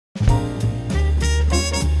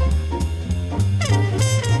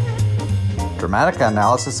dramatic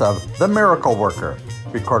analysis of The Miracle Worker,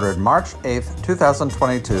 recorded March 8th,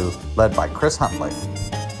 2022, led by Chris Huntley.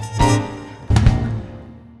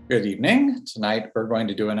 Good evening. Tonight we're going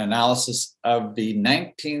to do an analysis of the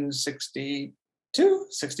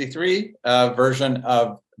 1962-63 version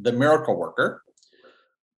of The Miracle Worker.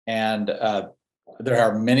 And there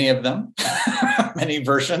are many of them, many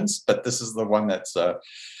versions, but this is the one that's, I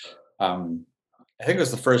think it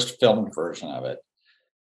was the first filmed version of it.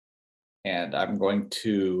 And I'm going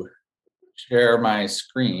to share my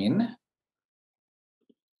screen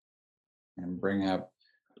and bring up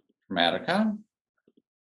Dramatica.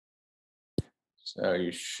 So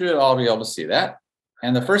you should all be able to see that.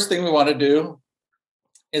 And the first thing we want to do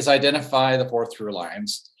is identify the four through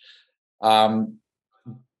lines.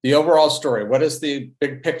 The overall story, what is the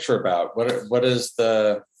big picture about? What is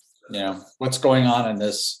the, what's going on in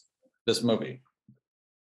this movie?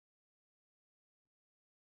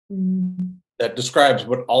 That describes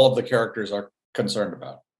what all of the characters are concerned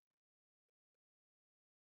about.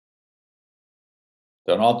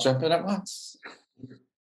 Don't all jump in at once.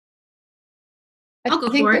 I'll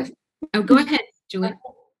go for it. Oh, go ahead, Julie.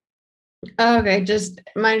 Okay, just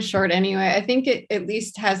mine's short anyway. I think it at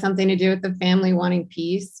least has something to do with the family wanting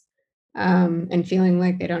peace and feeling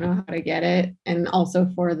like they don't know how to get it, and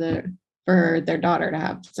also for their daughter to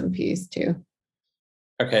have some peace too.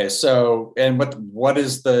 Okay, so and what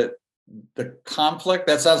is the conflict?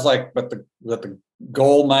 That sounds like what the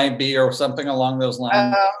goal might be, or something along those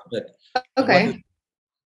lines. Okay.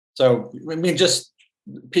 So I mean, just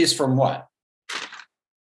peace from what?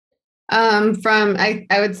 From I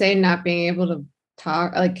would say not being able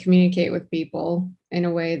to communicate with people in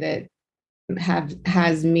a way that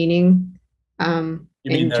has meaning. You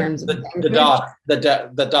mean terms of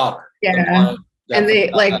the daughter. Yeah, and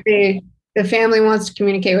the family wants to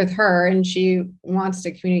communicate with her, and she wants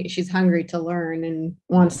to communicate. She's hungry to learn and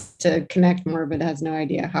wants to connect more, but has no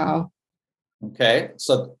idea how. Okay,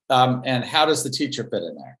 so and how does the teacher fit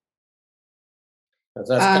in there? That's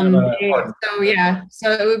kind of important.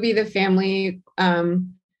 So it would be the family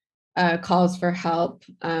calls for help,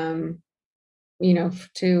 to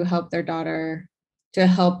help their daughter, to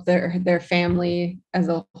help their family as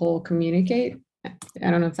a whole communicate. I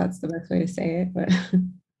don't know if that's the best way to say it, but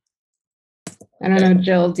I don't know,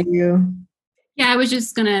 Jill, do you? Yeah, I was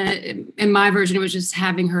just in my version, it was just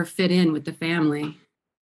having her fit in with the family.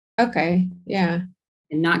 Okay, yeah.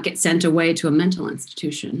 And not get sent away to a mental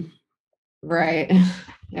institution. Right.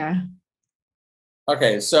 Yeah.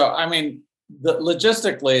 Okay. So, I mean,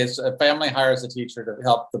 logistically, it's a family hires a teacher to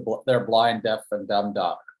help their blind, deaf, and dumb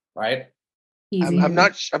daughter, right? I'm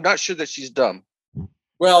not sure that she's dumb.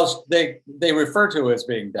 Well, they refer to her as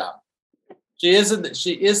being dumb. She is in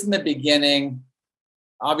the beginning.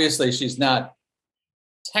 Obviously, she's not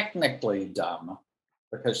technically dumb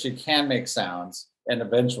because she can make sounds, and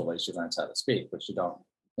eventually she learns how to speak, but they don't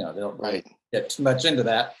really get too much into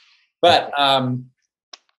that. But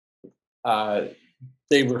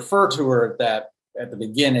they refer to her that at the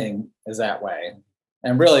beginning is that way,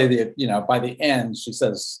 and really, by the end, she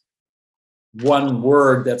says one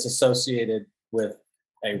word that's associated with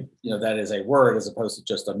that is a word as opposed to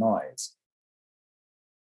just a noise.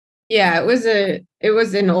 Yeah, it was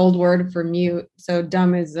an old word for mute. So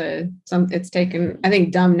dumb is it's taken. I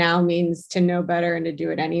think dumb now means to know better and to do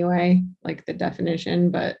it anyway, like the definition,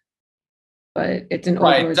 but it's an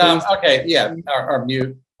old word. Okay, yeah, or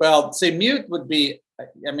mute. Well, say mute would be.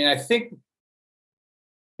 I mean, I think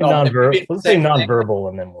nonverbal. Let's say nonverbal,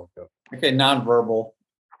 and then we'll go. Okay, nonverbal.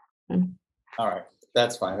 All right,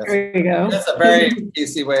 that's fine. There you go. That's a very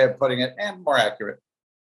easy way of putting it, and more accurate.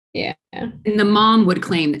 Yeah. And the mom would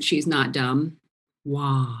claim that she's not dumb.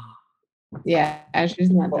 Wow. Yeah, she's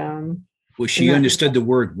not dumb. Well, she understood the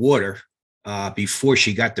word water before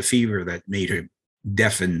she got the fever that made her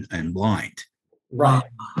deaf and blind. Right.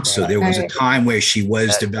 So there was a time where she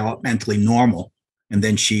was developmentally normal, and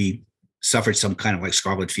then she suffered some kind of like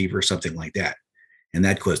scarlet fever or something like that, and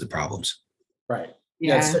that caused the problems. Right.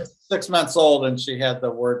 Yeah. 6 months old, and she had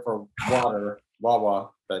the word for water, wawa,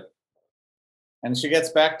 and she gets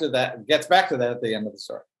back to that at the end of the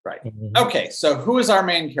story. Right. Mm-hmm. Okay. So who is our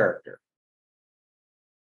main character?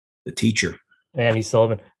 The teacher. Annie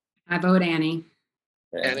Sullivan. I vote Annie.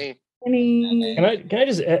 Annie. Can I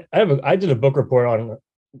just? I did a book report on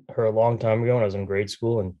her a long time ago when I was in grade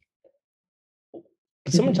school, and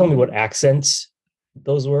can someone tell me what accents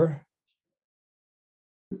those were?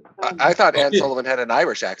 I thought Anne Sullivan had an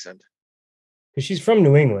Irish accent because she's from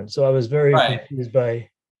New England, so I was very confused by.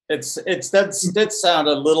 That did sound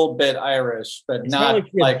a little bit Irish, but not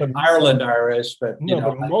like Ireland Irish, but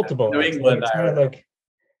but multiple New England Irish.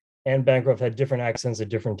 Anne Bancroft had different accents at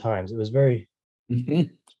different times. It was very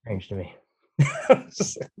strange to me.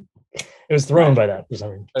 It was thrown by that for some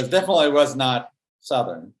reason. It definitely was not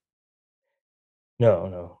Southern.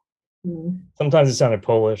 No. Sometimes it sounded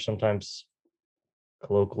Polish, sometimes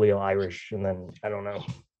colloquial Irish, and then I don't know.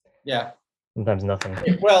 Yeah. Sometimes nothing.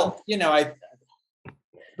 Well,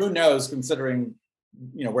 who knows, considering,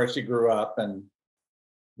 where she grew up and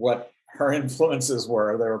what her influences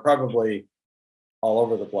were. They were probably all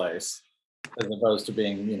over the place, as opposed to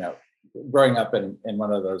being, growing up in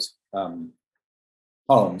one of those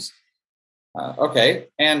homes. Okay.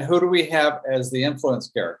 And who do we have as the influence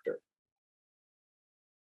character?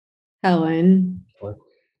 Helen.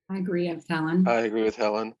 I agree with Helen. I agree with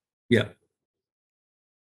Helen. Yeah.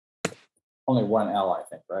 Only one L, I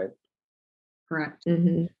think, right? Correct.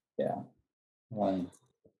 Mm-hmm. Yeah.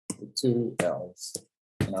 2 L's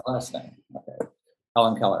in her last name. Okay.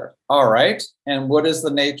 Helen Keller. All right. And what is the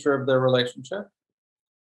nature of their relationship?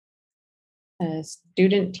 A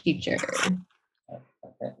student teacher.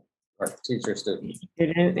 Okay. Or teacher student.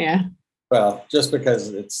 Student, yeah. Well, just because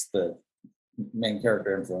it's the main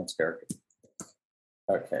character, influence character.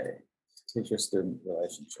 Okay. Teacher student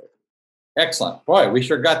relationship. Excellent. Boy, we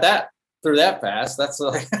sure got that through that fast. That's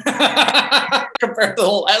like compared to the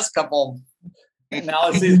last couple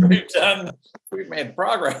analyses we've done, we've made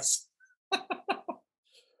progress.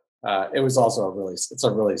 It was also it's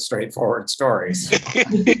a really straightforward story. So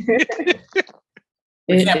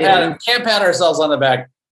we can't pat ourselves on the back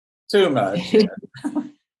too much.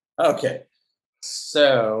 Okay.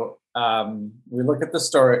 So we look at the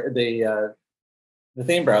story, the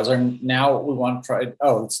theme browser, and now we want to try.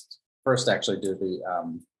 Let's first actually do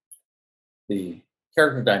the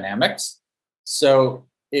character dynamics. So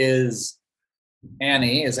is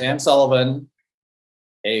Anne Sullivan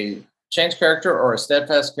a change character or a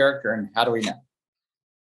steadfast character, and how do we know?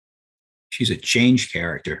 She's a change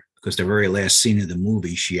character because the very last scene of the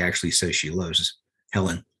movie, she actually says she loves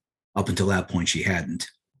Helen. Up until that point, she hadn't.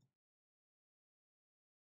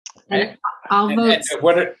 Okay. I'll vote.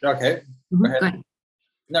 Okay. Go Go ahead.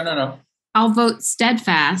 No. I'll vote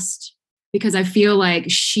steadfast because I feel like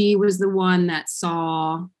she was the one that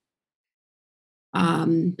saw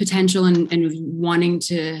potential and wanting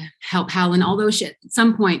to help Helen. Although at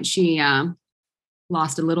some point she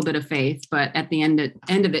lost a little bit of faith, but at the end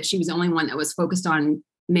of it, she was the only one that was focused on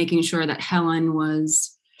making sure that Helen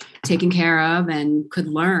was taken care of and could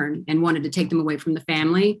learn, and wanted to take them away from the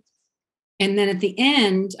family. And then at the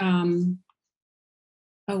end,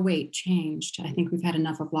 changed. I think we've had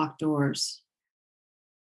enough of locked doors.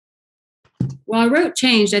 Well, I wrote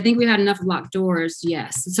changed. I think we had enough of locked doors.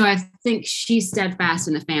 Yes. So I think she's steadfast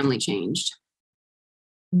and the family changed.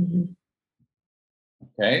 Mm-hmm.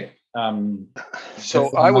 Okay. So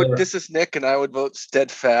this is Nick, and I would vote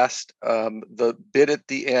steadfast. The bit at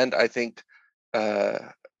the end, I think,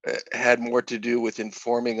 had more to do with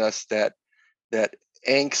informing us that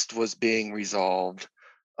angst was being resolved,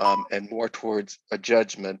 and more towards a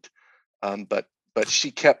judgment. But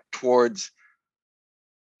she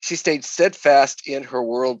stayed steadfast in her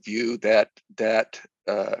worldview that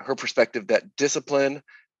her perspective that discipline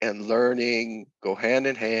and learning go hand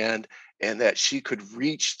in hand, and that she could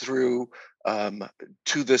reach through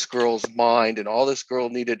to this girl's mind, and all this girl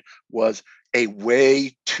needed was a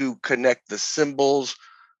way to connect the symbols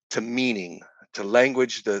to meaning, to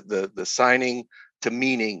language, the signing to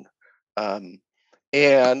meaning.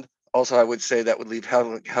 And also I would say that would leave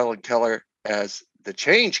Helen Keller as the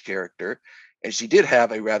change character, and she did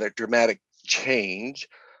have a rather dramatic change.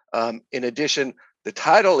 In addition, the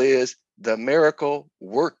title is The Miracle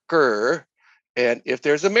Worker, and if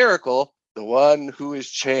there's a miracle, the one who is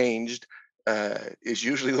changed is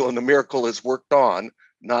usually the one the miracle is worked on,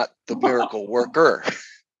 not the miracle worker.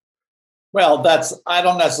 Well, I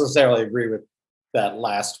don't necessarily agree with that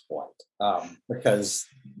last point, because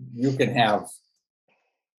you can have,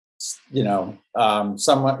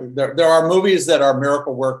 someone. There are movies that are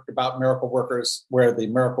about miracle workers where the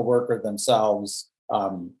miracle worker themselves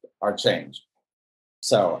are changed.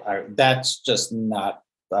 So that's just not.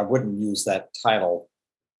 I wouldn't use that title.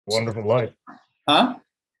 Wonderful Life. Huh?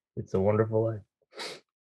 It's a Wonderful Life.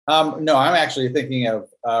 No, I'm actually thinking of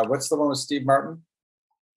what's the one with Steve Martin?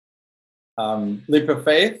 Leap of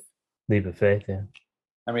Faith. Leap of Faith, yeah.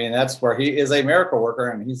 I mean, that's where he is a miracle worker,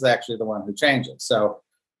 and he's actually the one who changes. So,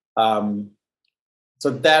 so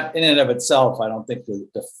that in and of itself, I don't think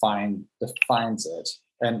defines it.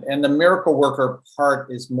 And the miracle worker part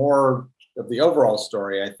is more of the overall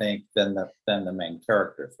story, I think, than the main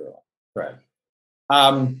character thread.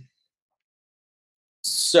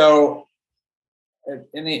 So,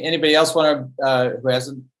 anybody else want to who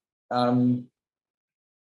hasn't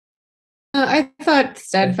I thought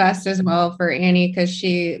steadfast as well for Annie, because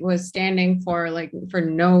she was standing for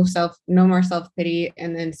no more self-pity,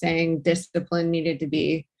 and then saying discipline needed to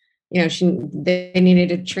be, they needed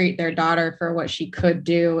to treat their daughter for what she could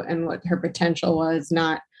do and what her potential was,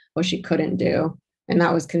 not what she couldn't do. And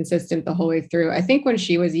that was consistent the whole way through. I think when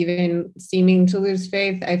she was even seeming to lose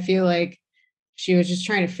faith, I feel like she was just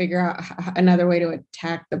trying to figure out another way to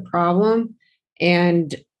attack the problem,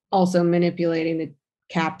 and also manipulating the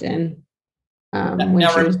captain when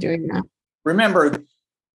she was doing that. Remember,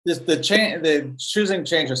 the choosing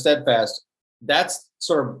change or steadfast, that's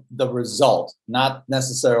sort of the result, not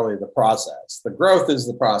necessarily the process. The growth is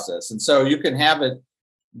the process. And so you can have it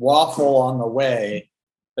waffle on the way,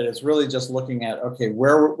 but it's really just looking at, okay,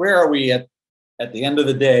 where are we at the end of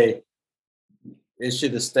the day? Is she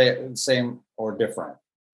the same or different?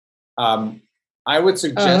 I would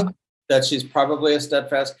suggest that she's probably a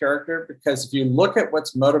steadfast character, because if you look at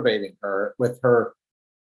what's motivating her with her,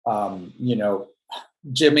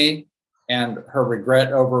 Jimmy, and her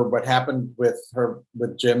regret over what happened with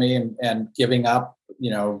Jimmy and giving up,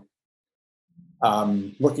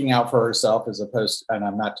 looking out for herself as opposed to, and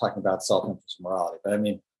I'm not talking about self-interest morality, but I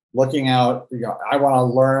mean, looking out, I want to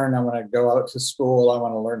learn, I want to go out to school, I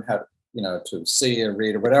want to learn how to see and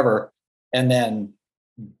read or whatever. And then,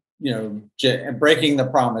 breaking the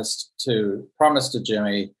promise to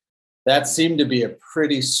Jimmy, that seemed to be a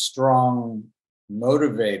pretty strong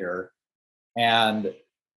motivator. And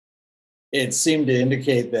it seemed to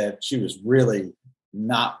indicate that she was really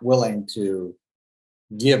not willing to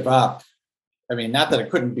give up. I mean, not that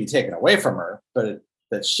it couldn't be taken away from her, but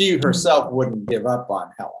that she herself wouldn't give up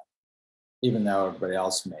on Helen, even though everybody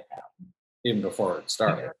else may have, even before it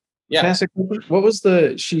started. Yeah. What was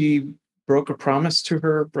she broke a promise to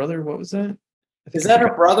her brother? What was that? Is that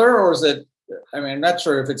her brother, or is it, I'm not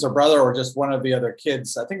sure if it's her brother or just one of the other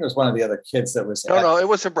kids. I think it was one of the other kids that was. No, it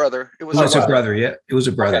was her brother. It was her brother. Yeah, it was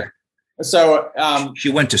a brother. Okay. So she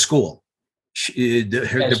went to school. The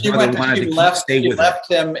brother wanted to stay with her.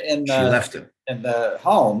 She left him in the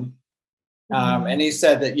home, and he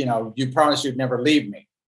said that you promised you'd never leave me.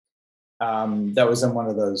 That was in one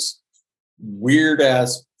of those weird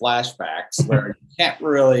ass flashbacks where you can't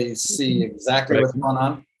really see exactly what's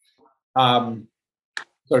going on.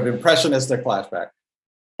 Sort of impressionistic flashback,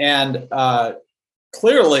 and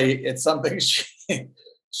clearly it's something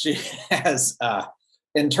she has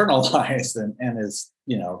internalized and is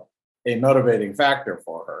a motivating factor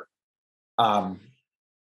for her.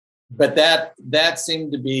 But that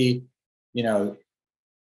seemed to be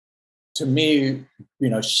to me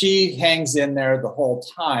she hangs in there the whole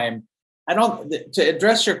time. To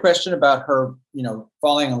address your question about her,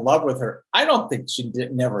 falling in love with her, I don't think she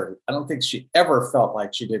ever felt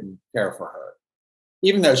like she didn't care for her,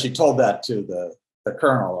 even though she told that to the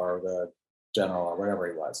colonel or the general or whatever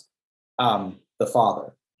he was, the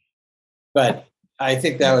father. But I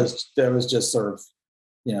think that was just sort of,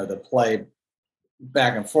 the play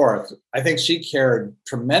back and forth. I think she cared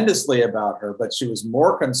tremendously about her, but she was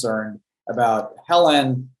more concerned about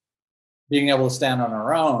Helen being able to stand on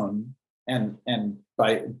her own. And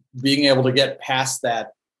by being able to get past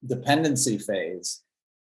that dependency phase,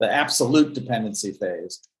 the absolute dependency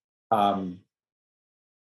phase,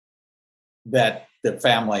 that the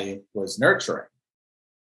family was nurturing.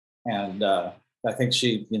 And I think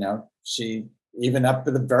she even up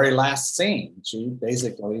to the very last scene, she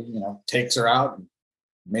basically, takes her out and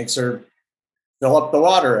makes her fill up the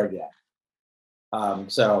water again.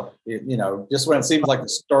 So, just when it seems like the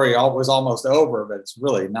story was almost over, but it's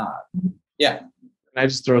really not. Yeah. Can I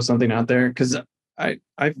just throw something out there? Because I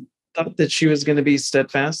thought that she was going to be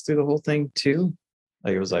steadfast through the whole thing too.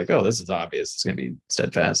 Like, it was like, oh, this is obvious. It's going to be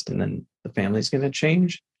steadfast. And then the family's going to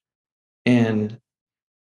change. And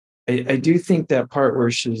I do think that part where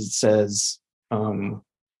she says, I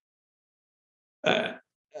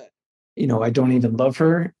don't even love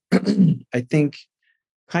her. I think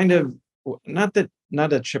kind of not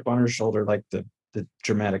a chip on her shoulder, like the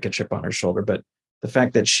dramatic a chip on her shoulder, but the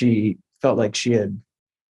fact that she felt like she had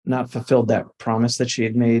not fulfilled that promise that she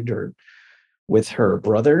had made or with her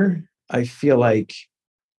brother. I feel like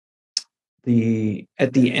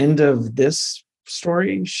at the end of this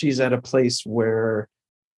story, she's at a place where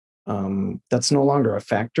that's no longer a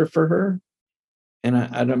factor for her. And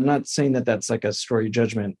I'm not saying that that's like a story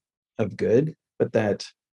judgment of good, but that,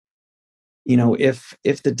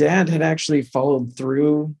 if the dad had actually followed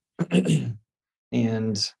through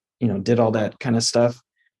and, did all that kind of stuff,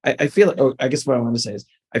 I feel like, I guess what I want to say is,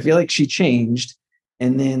 I feel like she changed,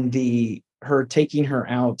 and then her taking her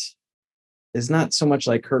out is not so much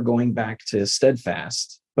like her going back to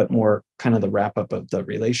steadfast. but more kind of the wrap up of the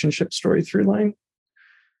relationship story through line.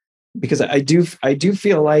 Because I do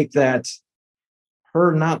feel like that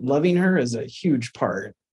her not loving her is a huge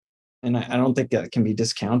part. And I don't think that can be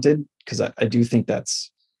discounted, because I do think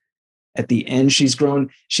that's at the end she's grown.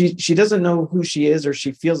 She doesn't know who she is, or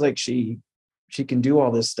she feels like she can do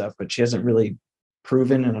all this stuff, but she hasn't really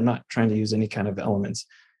proven, and I'm not trying to use any kind of elements.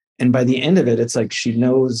 And by the end of it, it's like she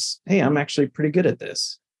knows, hey, I'm actually pretty good at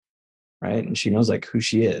this. Right. And she knows like who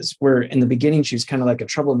she is. Where in the beginning, she's kind of like a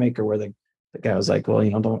troublemaker, where the guy was like,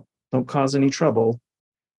 well, don't cause any trouble.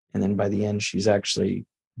 And then by the end, she's actually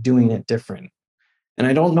doing it different. And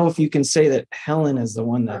I don't know if you can say that Helen is the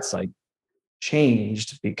one that's like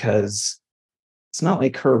changed, because it's not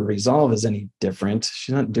like her resolve is any different.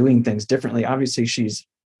 She's not doing things differently. Obviously, she's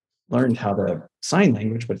learned how to sign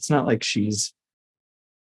language, but it's not like she's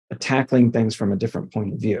tackling things from a different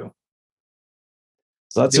point of view.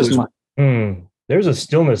 So that's just my. There's a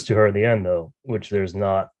stillness to her at the end, though, which there's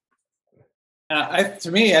not.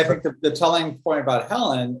 To me, I think the telling point about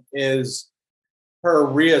Helen is her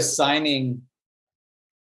reassigning,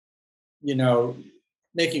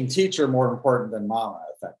 making teacher more important than mama,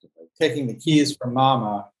 effectively. Taking the keys from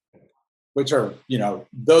mama, which are,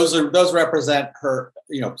 those represent her,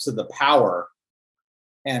 so the power,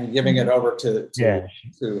 and giving it over to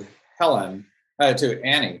Helen, to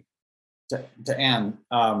Annie, to Anne.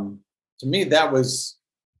 To me, that was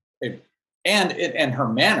and her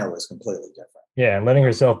manner was completely different. Yeah, and letting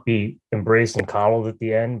herself be embraced and coddled at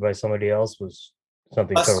the end by somebody else was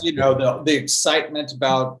something. Plus, the excitement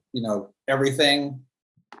about everything,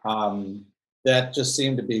 that just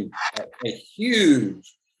seemed to be a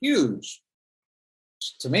huge,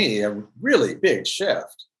 to me, a really big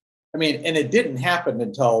shift. I mean, and it didn't happen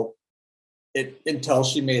until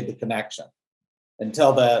she made the connection,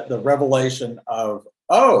 until the revelation of,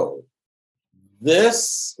 oh,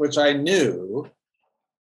 this, which I knew,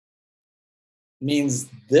 means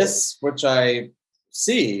this, which I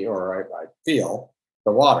see, or I feel,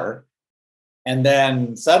 the water. And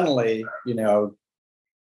then suddenly,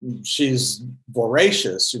 she's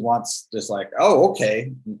voracious. She wants just like, oh,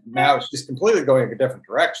 okay. Now she's completely going a different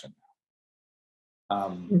direction.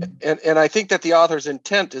 And I think that the author's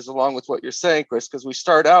intent is along with what you're saying, Chris, because we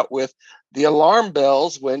start out with the alarm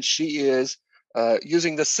bells when she is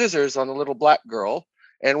using the scissors on the little black girl,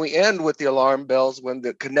 and we end with the alarm bells when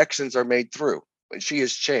the connections are made through, when she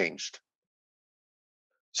is changed.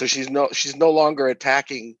 So she's no longer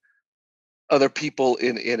attacking other people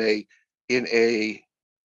in a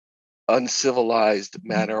uncivilized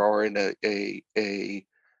manner, or in a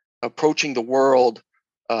approaching the world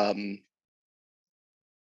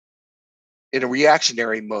in a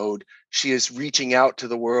reactionary mode. She is reaching out to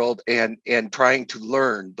the world and trying to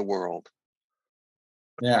learn the world.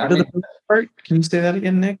 Yeah. Can you say that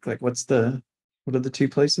again, Nick? Like, what are the two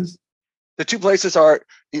places? The two places are,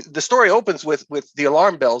 the story opens with the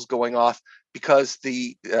alarm bells going off, because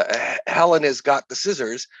the Helen has got the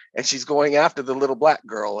scissors and she's going after the little black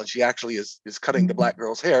girl, and she actually is cutting the black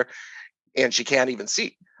girl's hair, and she can't even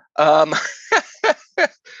see. And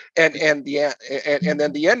then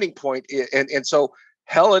the ending point, and so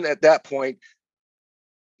Helen at that point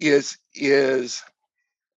is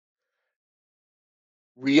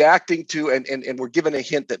reacting to, and we're given a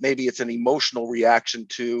hint that maybe it's an emotional reaction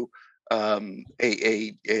to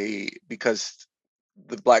because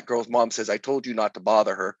the black girl's mom says, I told you not to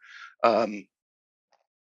bother her.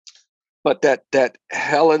 But that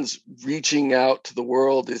Helen's reaching out to the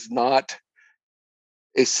world is not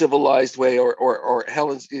a civilized way, or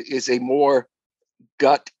Helen's is a more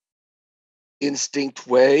gut instinct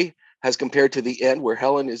way, as compared to the end where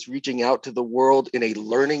Helen is reaching out to the world in a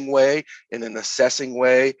learning way, in an assessing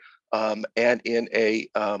way, and in a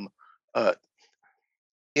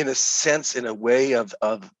sense, in a way of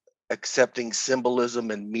accepting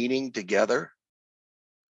symbolism and meaning together,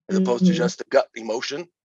 as opposed to just a gut emotion.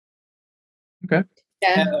 Okay.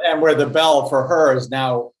 Yeah. And where the bell for her is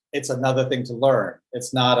now, it's another thing to learn.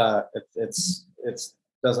 It's not it's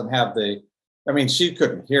doesn't have the, I mean, she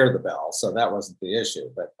couldn't hear the bell, so that wasn't the issue.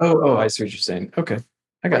 But I see what you're saying. Okay,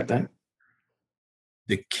 I got that.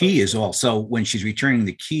 The key is also when she's returning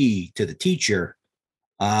the key to the teacher,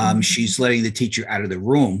 she's letting the teacher out of the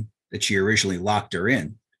room that she originally locked her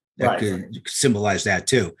in. That could symbolize that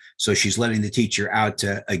too. So she's letting the teacher out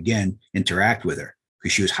to again interact with her,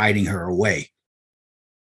 because she was hiding her away.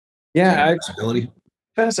 Yeah,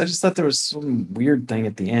 I just thought there was some weird thing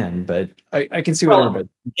at the end, but I can see what everybody.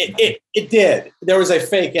 It did. There was a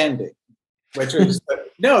fake ending, which was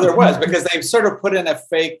no, there was, because they sort of put in a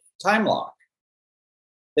fake time lock.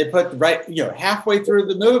 They put halfway through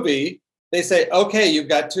the movie, they say, okay, you've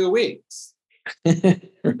got 2 weeks.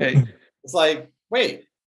 Right. It's like, wait,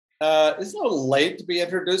 isn't it a little late to be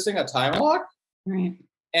introducing a time lock? Right.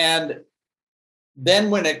 And then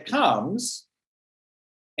when it comes,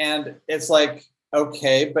 and it's like,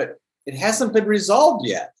 okay, but it hasn't been resolved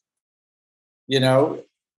yet,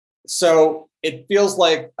 so it feels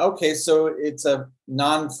like, okay, so it's a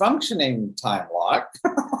non-functioning time lock.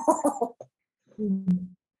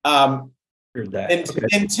 Heard that. Okay.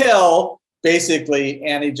 Until basically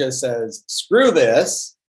Annie just says, screw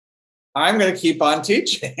this, I'm going to keep on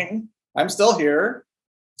teaching. I'm still here.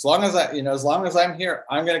 As long as I'm here,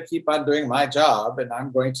 I'm going to keep on doing my job, and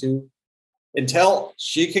I'm going to, until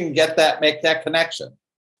she can make that connection,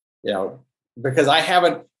 because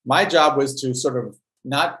my job was to sort of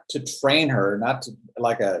not to train her, not to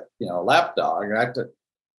like a, lap dog,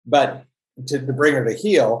 but to bring her to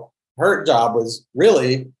heel. Her job was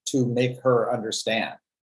really to make her understand.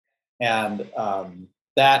 And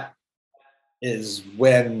that is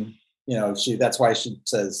when, that's why she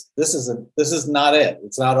says, this is not it.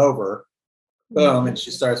 It's not over. Boom. And she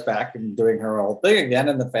starts back and doing her old thing again.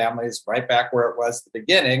 And the family's right back where it was at the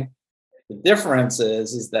beginning. The difference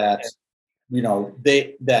is that,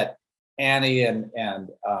 that Annie and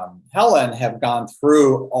Helen have gone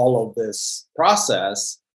through all of this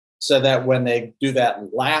process, so that when they do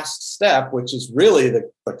that last step, which is really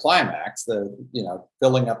the climax,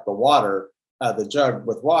 filling up the water, the jug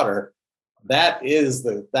with water, that's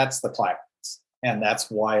the climax, and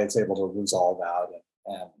that's why it's able to resolve out,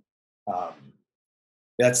 and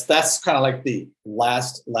that's kind of like the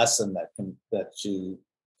last lesson that she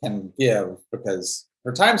can give, because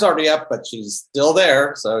her time's already up, but she's still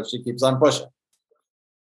there, so she keeps on pushing.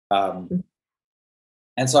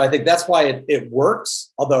 And so I think that's why it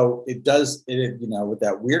works, although it does, with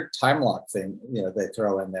that weird time lock thing, they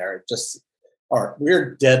throw in there, or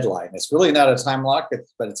weird deadline. It's really not a time lock,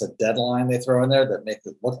 but it's a deadline they throw in there that makes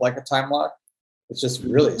it look like a time lock. It's just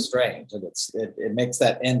really strange, and it makes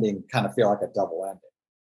that ending kind of feel like a double ending.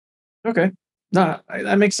 Okay, no,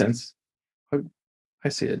 that makes sense. I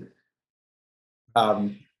see it.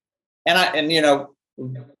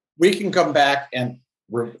 We can come back and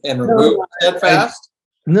remove Steadfast.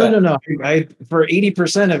 No. I for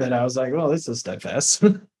 80% of it, I was like, well, this is Steadfast.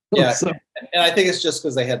 Yeah, so. And I think it's just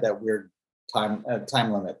because they had that weird time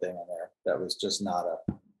limit thing in there that was just not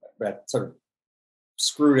that sort of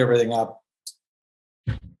screwed everything up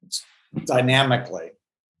dynamically.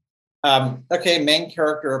 Okay, main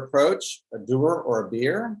character approach: a doer or a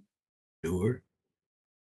beer? Doer.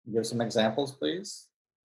 Give some examples, please.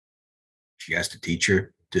 She has to teach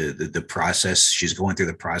her the process. She's going through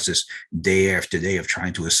the process day after day of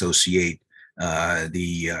trying to associate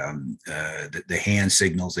the hand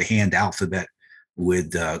signals, the hand alphabet,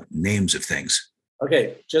 with names of things.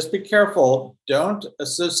 Okay, just be careful. Don't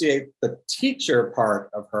associate the teacher part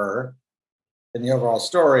of her in the overall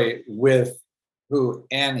story with who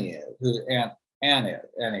Annie is, who Annie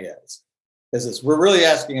is. Because we're really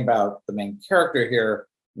asking about the main character here,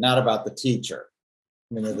 not about the teacher.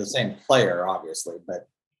 I mean, they're the same player, obviously, but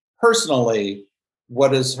personally,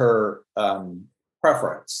 what is her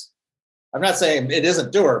preference? I'm not saying it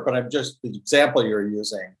isn't to her, but I'm just, the example you're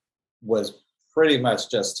using was pretty much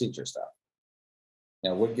just teacher stuff.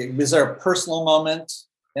 Was there a personal moment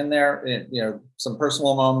in there? Some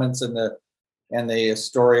personal moments in the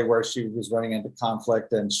story where she was running into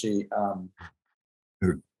conflict and she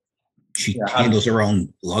handles her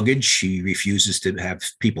own luggage. She refuses to have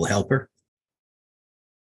people help her.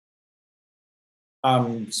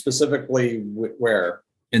 Specifically where?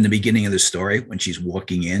 In the beginning of the story, when she's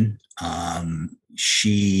walking in,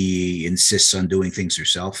 she insists on doing things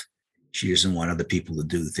herself. She doesn't want other people to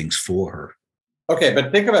do things for her. Okay,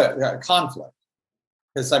 but think about conflict.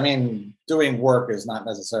 Because, I mean, doing work is not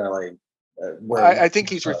necessarily... I think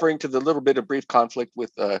he's referring to the little bit of brief conflict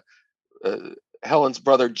with Helen's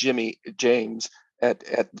brother, James, at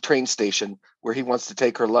the train station, where he wants to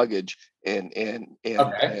take her luggage and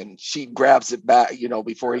she grabs it back,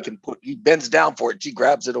 before he bends down for it, she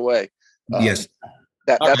grabs it away. Yes.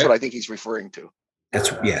 That's what I think he's referring to.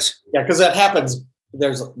 Yes. Yeah, because that happens.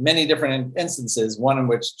 There's many different instances, one in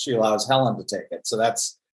which she allows Helen to take it. So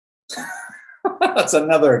that's that's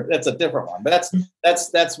a different one. But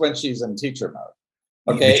that's when she's in teacher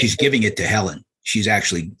mode. Okay. But she's giving it to Helen. She's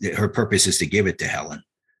actually, her purpose is to give it to Helen.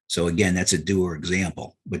 So again, that's a doer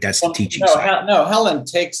example, but that's the teaching side. No, Helen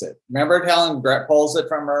takes it. Remember, Helen pulls it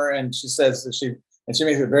from her, and she says that she makes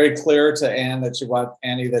it very clear to Annie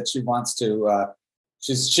that she wants to.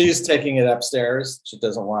 She's taking it upstairs. She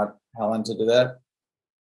doesn't want Helen to do that.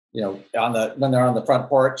 When they're on the front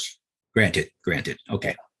porch. Granted.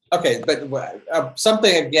 Okay. Okay, but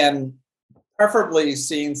something again, preferably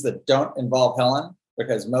scenes that don't involve Helen,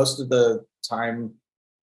 because most of the time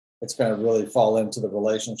it's going to really fall into the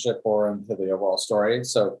relationship or into the overall story.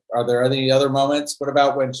 So are there any other moments? What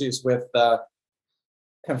about when she's with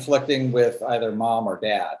conflicting with either mom or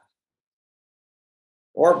dad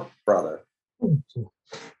or brother?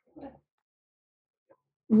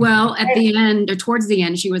 Well, at the end or towards the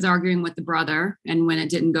end, she was arguing with the brother. And when it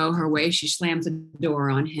didn't go her way, she slams the door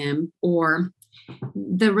on him. Or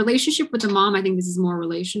the relationship with the mom, I think this is more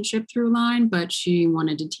relationship through line, but she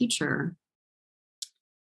wanted to teach her.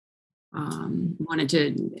 Wanted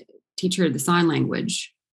to teach her the sign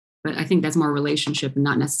language. But I think that's more relationship and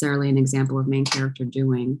not necessarily an example of main character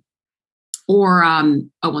doing. Or, oh,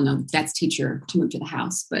 well, no, that's teacher to move to the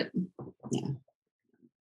house. But yeah.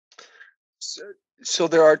 So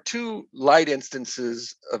there are two light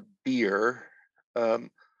instances of beer.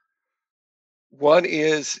 One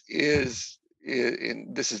is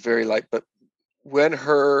this is very light, but when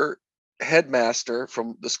her headmaster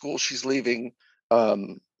from the school she's leaving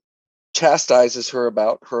chastises her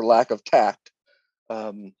about her lack of tact,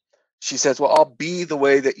 she says, well, I'll be the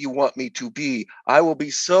way that you want me to be. I will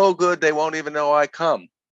be so good they won't even know I come.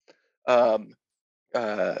 And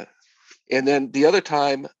then the other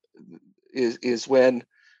time is when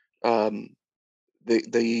the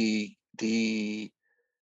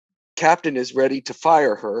captain is ready to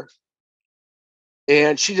fire her,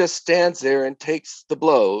 and she just stands there and takes the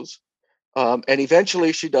blows. And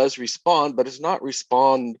eventually she does respond, but does not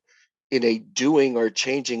respond in a doing or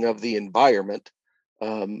changing of the environment.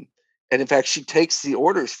 And in fact, she takes the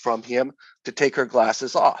orders from him to take her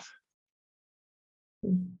glasses off.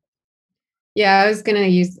 Yeah, I was gonna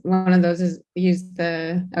use one of those. I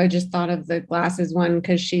just thought of the glasses one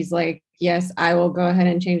because she's like, yes, I will go ahead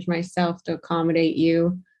and change myself to accommodate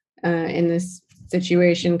you in this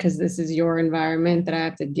situation because this is your environment that I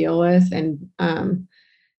have to deal with. And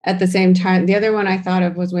at the same time, the other one I thought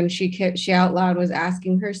of was when she out loud was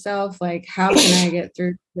asking herself, like, how can I get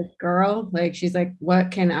through this girl? Like, she's like,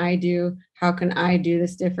 what can I do? How can I do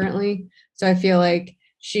this differently? So I feel like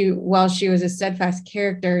while she was a steadfast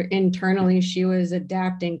character internally, she was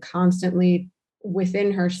adapting constantly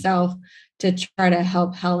within herself to try to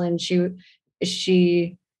help Helen.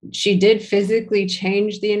 She did physically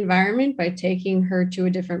change the environment by taking her to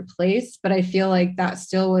a different place, but I feel like that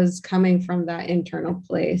still was coming from that internal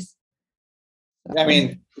place. I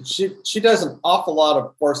mean, she does an awful lot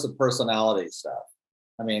of force of personality stuff.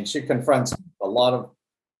 I mean, she confronts a lot of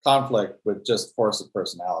conflict with just force of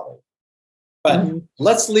personality. But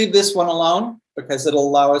let's leave this one alone because it'll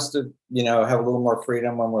allow us to, have a little more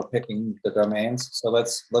freedom when we're picking the domains. So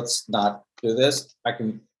let's not do this. I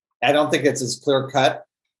don't think it's as clear cut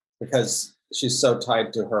because she's so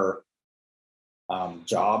tied to her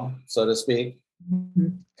job, so to speak.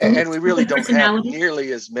 And we really don't have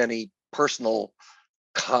nearly as many personal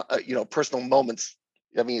moments.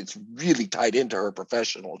 I mean, it's really tied into her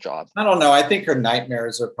professional job. I don't know. I think her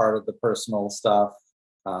nightmares are part of the personal stuff.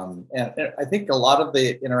 And I think a lot of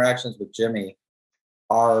the interactions with Jimmy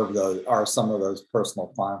are some of those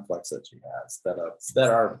personal conflicts that she has that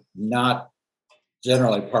are not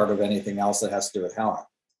generally part of anything else that has to do with Helen.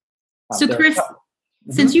 So Chris,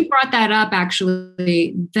 since you brought that up,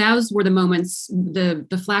 actually, those were the moments, the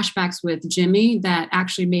flashbacks with Jimmy that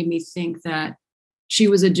actually made me think that she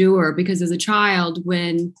was a doer, because as a child,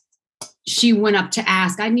 when she went up to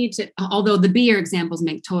ask, although the beer examples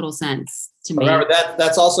make total sense to me. Remember,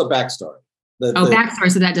 that's also backstory.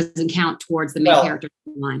 Backstory, so that doesn't count towards the main character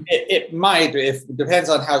line. It might, if it depends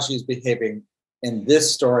on how she's behaving in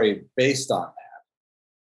this story based on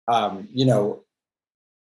that.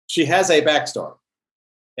 She has a backstory,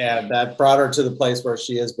 and that brought her to the place where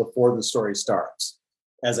she is before the story starts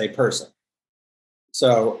as a person.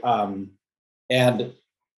 So,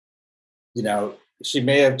 she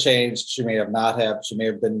may have changed, she may have not have, she may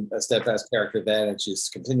have been a steadfast character then, and she's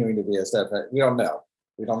continuing to be a steadfast. We don't know.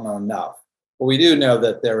 We don't know enough. But we do know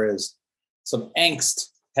that there is some angst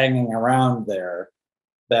hanging around there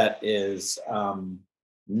that is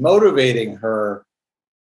motivating her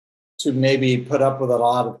to maybe put up with a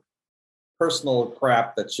lot of personal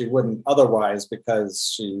crap that she wouldn't otherwise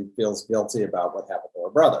because she feels guilty about what happened to her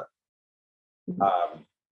brother.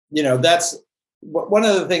 That's one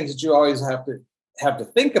of the things that you always have to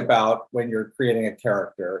think about when you're creating a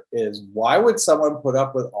character is, why would someone put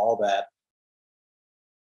up with all that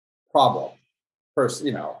problem? First,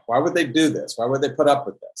 why would they do this? Why would they put up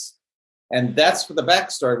with this? And that's what the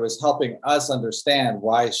backstory was helping us understand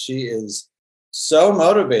why she is so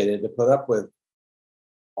motivated to put up with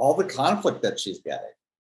all the conflict that she's getting.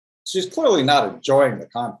 she's clearly not enjoying the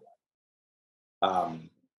conflict.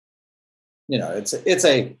 You know,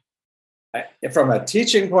 from a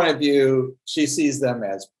teaching point of view, she sees them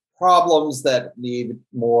as problems that need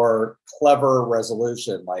more clever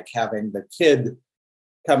resolution, like having the kid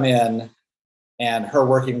come in and her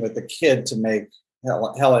working with the kid to make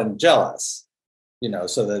Helen jealous, you know,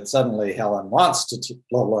 so that suddenly Helen wants to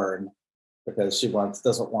learn because she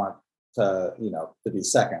doesn't want to, you know, to be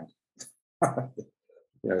second.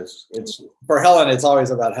 You know, it's for Helen, it's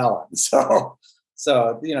always about Helen. So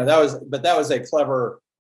you know, that was a clever,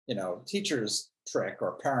 you know, teacher's trick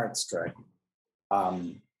or parent's trick.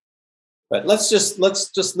 But let's just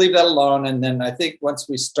leave that alone. And then I think once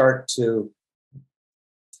we start to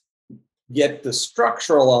get the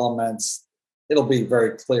structural elements, it'll be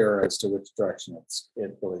very clear as to which direction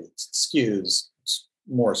it really skews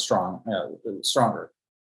more stronger.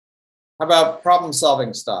 How about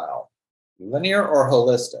problem-solving style? Linear or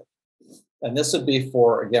holistic? And this would be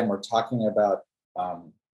for, again, we're talking about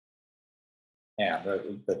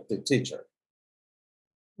the teacher.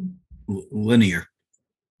 Linear.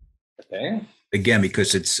 Okay. Again,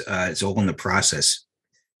 because it's all in the process.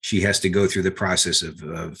 She has to go through the process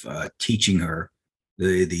of teaching her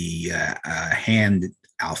the hand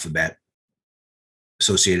alphabet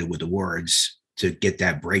associated with the words to get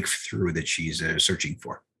that breakthrough that she's searching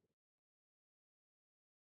for.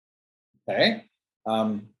 Okay.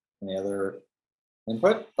 Any other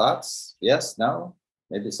input, thoughts? Yes, no,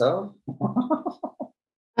 maybe so.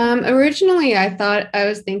 Originally, I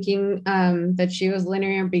was thinking that she was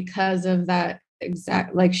linear because of that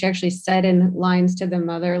exact, like she actually said in lines to the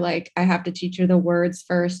mother, like, I have to teach her the words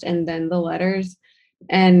first and then the letters.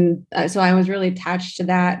 And so I was really attached to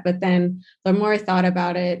that. But then the more I thought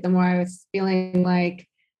about it, the more I was feeling like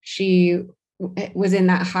she was in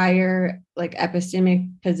that higher, like, epistemic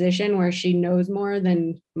position where she knows more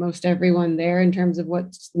than most everyone there in terms of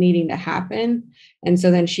what's needing to happen. And so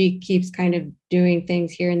then she keeps kind of doing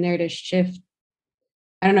things here and there to shift,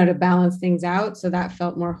 I don't know, to balance things out. So that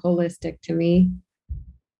felt more holistic to me.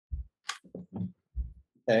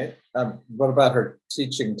 Okay. What about her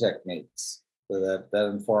teaching techniques? Did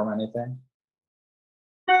that inform anything?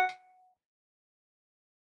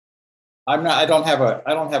 I don't have a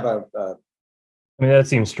I mean, that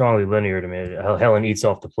seems strongly linear to me. How Helen eats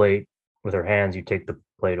off the plate with her hands, you take the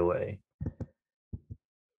plate away.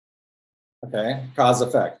 Okay. Cause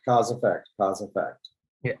effect.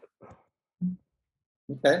 Yeah.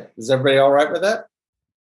 Okay. Is everybody all right with that?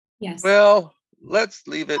 Yes. Well, let's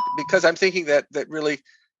leave it, because I'm thinking that really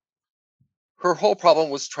her whole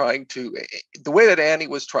problem was the way that Annie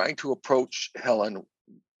was trying to approach Helen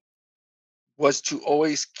was to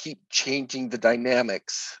always keep changing the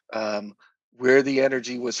dynamics, where the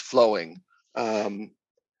energy was flowing. And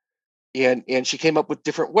she came up with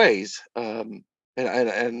different ways. And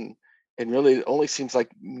really it only seems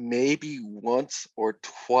like maybe once or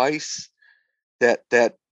twice that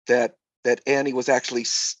Annie was actually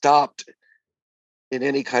stopped in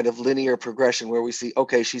any kind of linear progression where we see,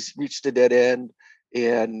 okay, she's reached a dead end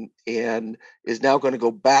and is now going to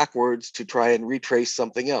go backwards to try and retrace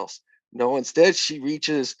something else. No, instead she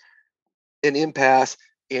reaches an impasse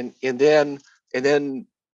and then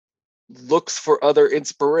looks for other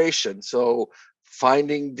inspiration. So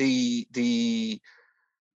finding the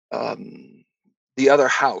other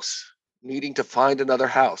house, needing to find another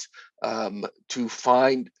house, to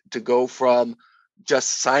go from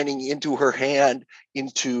just signing into her hand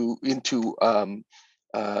into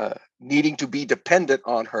needing to be dependent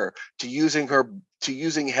on her, to using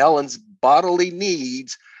Helen's bodily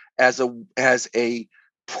needs as a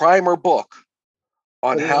primer book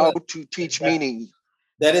on how to teach meaning.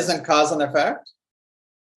 That isn't cause and effect?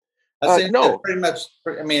 No. Pretty much,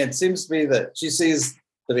 I mean, it seems to be that she sees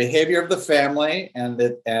the behavior of the family and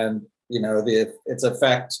you know, its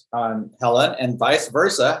effect on Helen, and vice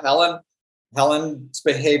versa. Helen's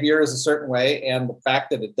behavior is a certain way, and the fact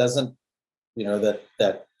that it doesn't, you know,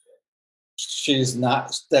 that she's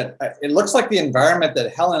not, that it looks like the environment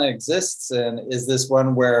that Helen exists in is this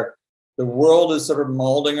one where the world is sort of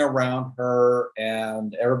molding around her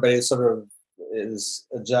and everybody sort of is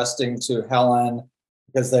adjusting to Helen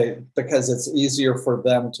because it's easier for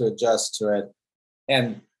them to adjust to it.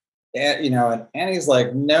 And you know, and Annie's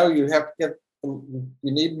like, no, you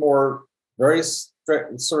need more very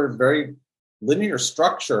strict, sort of very linear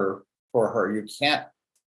structure for her. You can't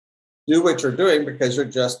do what you're doing because you're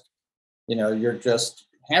just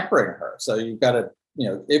hampering her. So you've got to, you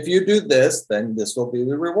know, if you do this, then this will be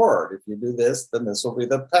the reward. If you do this, then this will be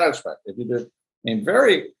the punishment. If you do, I mean,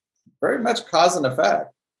 very, very much cause and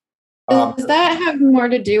effect. Does that have more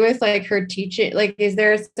to do with like her teaching? Like, is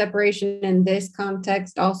there a separation in this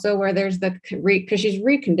context also where there's the, because she's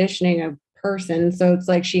reconditioning a person. So it's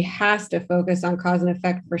like she has to focus on cause and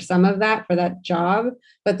effect for some of that for that job.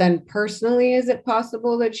 But then personally, is it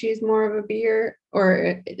possible that she's more of a beer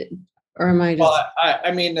or am I just? Well,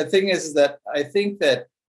 I mean, the thing is that I think that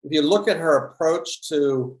if you look at her approach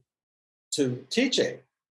to teaching,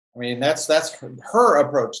 I mean, that's her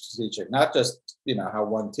approach to teaching, not just, you know, how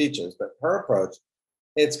one teaches, but her approach.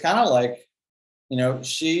 It's kind of like, you know,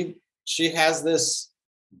 she has this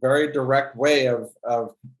very direct way of,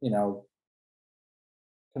 you know,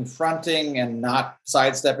 confronting and not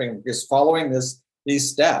sidestepping, just following these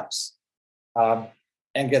steps,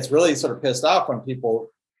 and gets really sort of pissed off when people,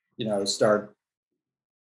 you know, start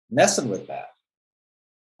messing with that,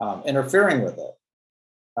 interfering with it,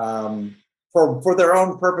 for their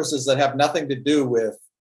own purposes that have nothing to do with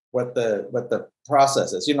what the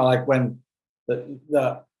process is. You know, like when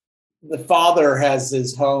the father has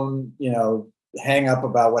his own, you know, hang up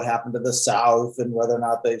about what happened to the South and whether or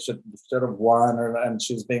not they should have won, and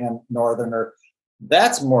she's being a Northerner.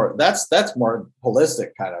 That's more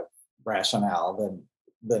holistic kind of rationale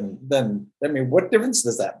than I mean, what difference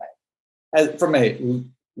does that make? From a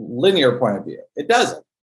linear point of view, it doesn't.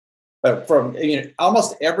 But from, you know,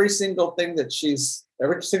 almost every single problem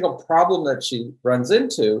that she runs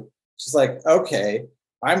into, she's like, okay,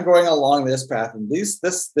 I'm going along this path, and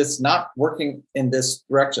this not working in this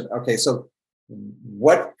direction. Okay, so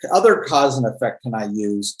what other cause and effect can I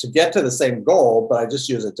use to get to the same goal, but I just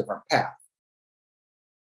use a different path?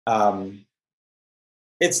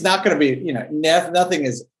 It's not going to be, you know, nothing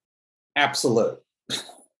is absolute.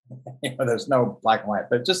 You know, there's no black and white,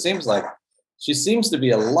 but it just seems like she seems to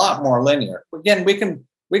be a lot more linear. Again, we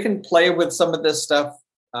can play with some of this stuff.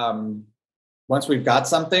 Once we've got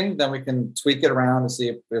something, then we can tweak it around and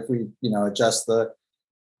see if we, you know, adjust the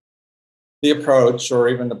approach or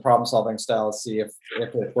even the problem solving style, see if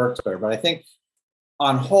it works better. But I think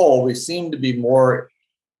on whole, we seem to be more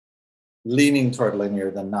leaning toward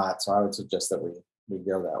linear than not. So I would suggest that we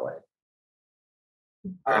go that way.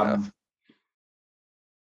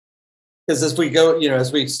 Because as we go, you know,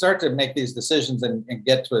 as we start to make these decisions and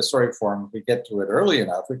get to a story form, if we get to it early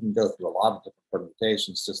enough, we can go through a lot of different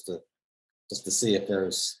permutations just to see if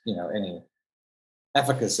there's, you know, any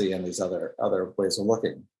efficacy in these other ways of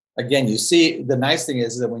looking. Again, you see, the nice thing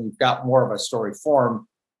is that when you've got more of a story form,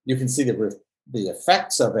 you can see the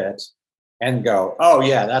effects of it and go, oh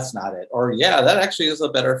yeah, that's not it, or yeah, that actually is a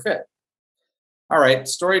better fit. All right,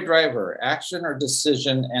 story driver, action or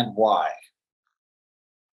decision, and why?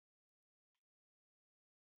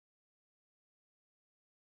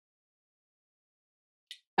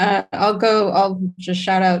 I'll just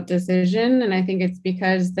shout out decision. And I think it's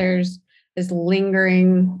because there's this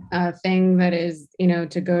lingering thing that is, you know,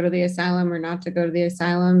 to go to the asylum or not to go to the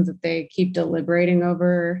asylum, that they keep deliberating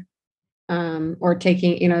over, or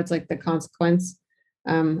taking, you know, it's like the consequence.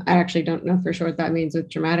 I actually don't know for sure what that means with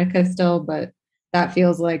Dramatica still, but that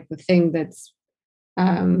feels like the thing that's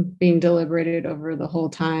being deliberated over the whole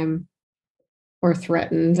time, or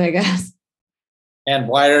threatened, I guess. And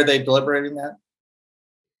why are they deliberating that?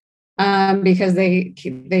 Because they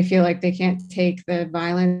feel like they can't take the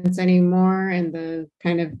violence anymore and the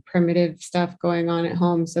kind of primitive stuff going on at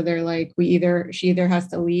home. So they're like, she either has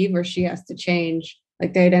to leave or she has to change.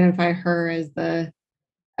 Like they identify her as the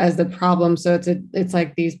problem. So it's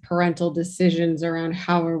like these parental decisions around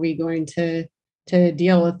how are we going to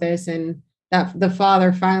deal with this. And that the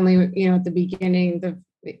father finally, you know, at the beginning, the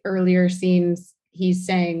earlier scenes, he's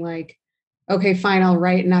saying like, okay, fine, I'll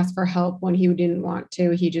write and ask for help when he didn't want to.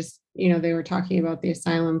 He just, you know, they were talking about the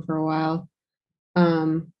asylum for a while.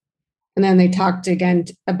 And then they talked again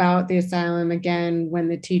about the asylum again when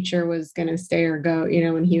the teacher was going to stay or go, you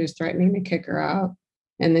know, when he was threatening to kick her out.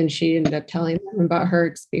 And then she ended up telling them about her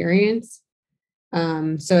experience.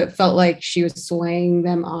 So it felt like she was swaying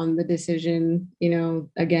them on the decision, you know,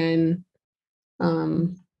 again. Yeah.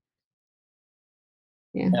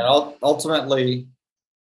 And ultimately,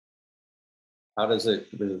 how does it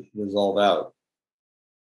resolve out?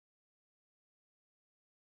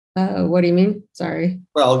 What do you mean? Sorry.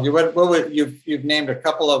 Well, you've named a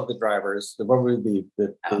couple of the drivers. What would be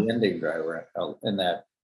the ending driver in that?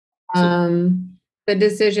 The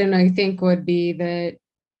decision, I think, would be that,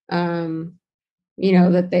 you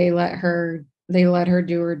know, that they let her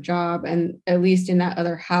do her job, and at least in that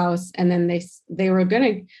other house. And then they were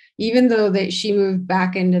gonna, even though that she moved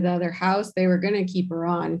back into the other house, they were gonna keep her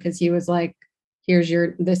on because he was like, here's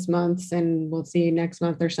your this month's and we'll see you next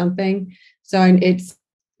month or something. So it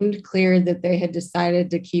seemed clear that they had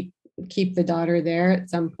decided to keep keep the daughter there at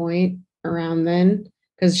some point around then,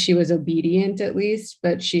 because she was obedient at least,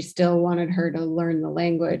 but she still wanted her to learn the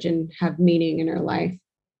language and have meaning in her life.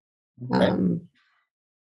 Okay.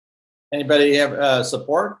 Anybody have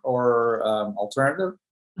support or alternative?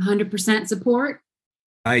 100% support.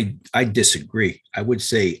 I disagree. I would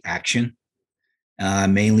say action,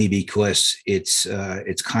 mainly because it's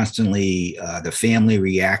constantly the family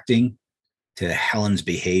reacting to Helen's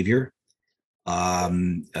behavior. You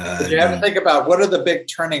have to think about what are the big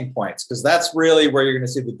turning points, because that's really where you're going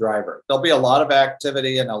to see the driver. There'll be a lot of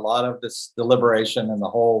activity and a lot of this deliberation in the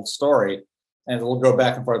whole story, and it'll go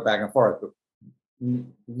back and forth, back and forth.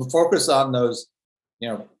 But focus on those,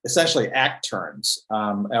 essentially act turns,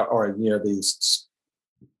 or these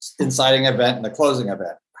inciting event and the closing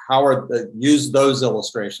event. How use those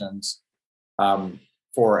illustrations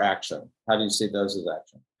for action? How do you see those as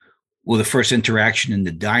action? Well, the first interaction in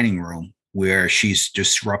the dining room where she's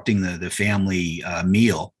disrupting the family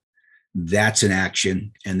meal, that's an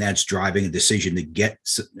action, and that's driving a decision to get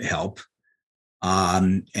help.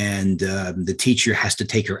 The teacher has to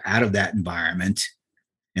take her out of that environment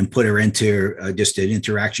and put her into just an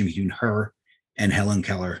interaction between her and Helen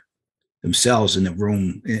Keller themselves in the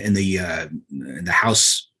room, in the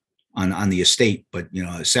house on the estate, but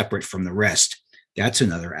separate from the rest. That's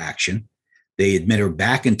another action. They admit her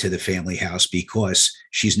back into the family house because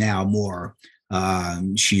she's now more,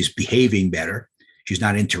 she's behaving better. She's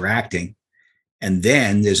not interacting. And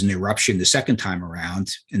then there's an eruption the second time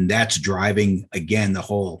around, and that's driving again the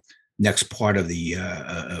whole next part of the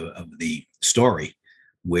story,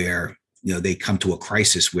 where they come to a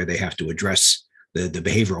crisis where they have to address the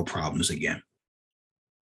behavioral problems again.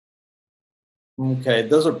 Okay,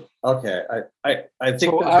 those are okay. I think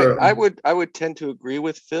so I would tend to agree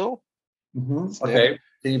with Phil. Mm-hmm. Okay,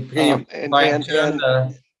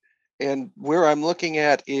 and where I'm looking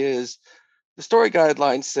at is the story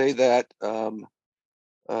guidelines say that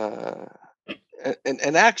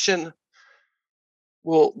an action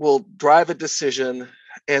will drive a decision,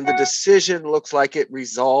 and the decision looks like it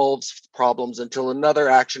resolves problems until another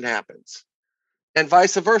action happens, and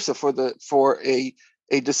vice versa for a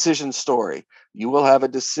decision story. You will have a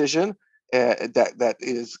decision that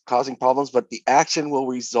is causing problems, but the action will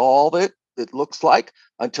resolve it. It looks like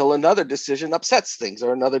until another decision upsets things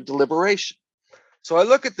or another deliberation. So I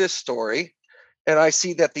look at this story and I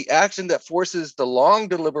see that the action that forces the long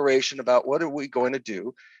deliberation about what are we going to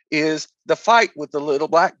do is the fight with the little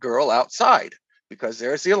black girl outside, because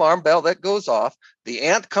there's the alarm bell that goes off. The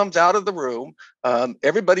aunt comes out of the room.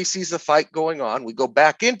 Everybody sees the fight going on. We go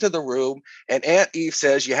back into the room and Aunt Eve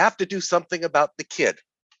says, you have to do something about the kid.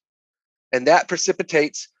 And that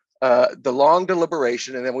precipitates the long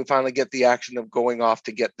deliberation. And then we finally get the action of going off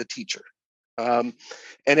to get the teacher. And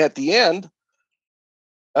at the end,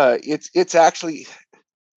 it's actually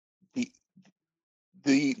at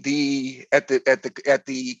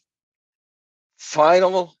the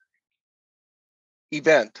final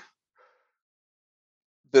event,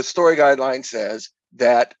 the story guideline says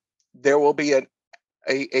that there will be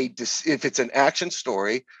if it's an action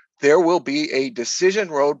story, there will be a decision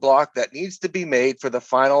roadblock that needs to be made for the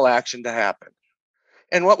final action to happen.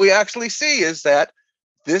 And what we actually see is that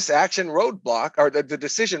this action roadblock, or the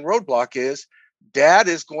decision roadblock, is Dad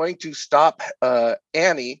is going to stop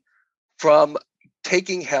Annie from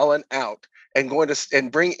taking Helen out and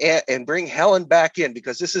bring Helen back in,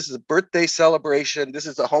 because this is the birthday celebration. This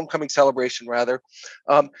is the homecoming celebration, rather.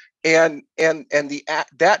 That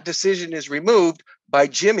decision is removed by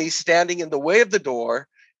Jimmy standing in the way of the door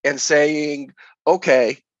and saying,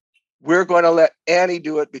 okay, we're going to let Annie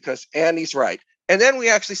do it because Annie's right. And then we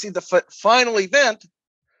actually see the final event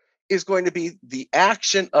is going to be the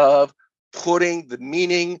action of putting the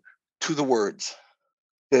meaning to the words.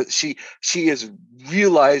 That she is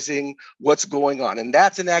realizing what's going on, and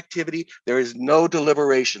that's an activity. There is no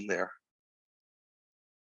deliberation there.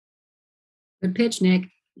 Good pitch, Nick.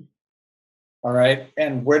 All right,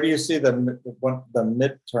 and where do you see the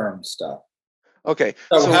midterm stuff? Okay,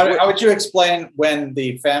 so how would you explain when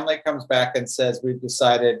the family comes back and says, we've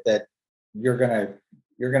decided that you're gonna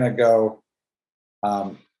go,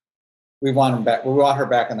 we want her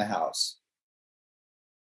back in the house?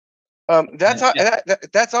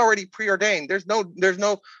 That's already preordained. There's no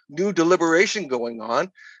new deliberation going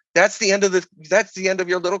on. That's the end of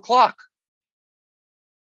your little clock.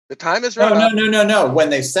 The time is run up. No. When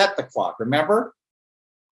they set the clock, remember?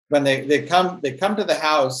 When they come to the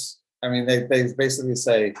house. I mean, they basically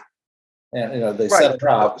say, they set it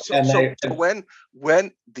up.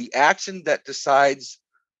 When the action that decides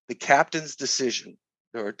the captain's decision,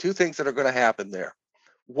 there are two things that are going to happen there.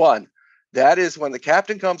 One, That is when the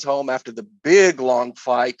captain comes home after the big long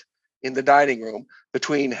fight in the dining room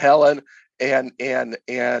between Helen and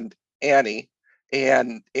Annie,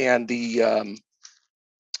 and the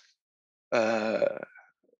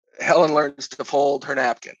Helen learns to fold her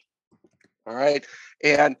napkin. All right,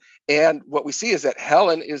 and what we see is that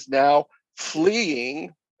Helen is now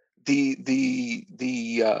fleeing the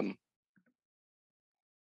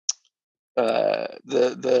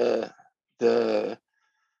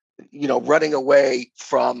running away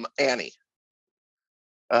from Annie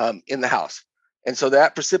in the house. And so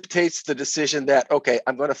that precipitates the decision that, okay,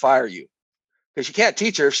 I'm going to fire you because you can't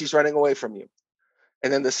teach her if she's running away from you.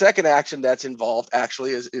 And then the second action that's involved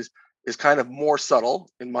actually is kind of more subtle,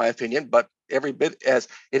 in my opinion, but every bit as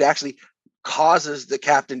it actually causes the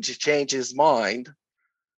captain to change his mind,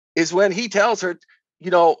 is when he tells her,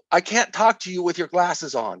 I can't talk to you with your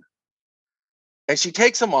glasses on. And she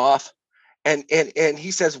takes them off, and he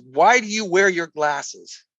says, why do you wear your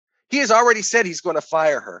glasses? He has already said he's going to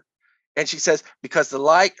fire her. And she says, because the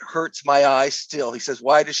light hurts my eyes still. He says,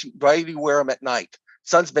 why do you wear them at night?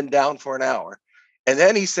 Sun's been down for an hour. And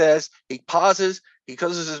then he says, he pauses, he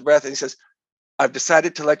closes his breath, and he says, I've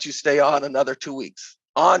decided to let you stay on another 2 weeks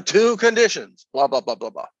on 2 conditions, blah, blah, blah, blah,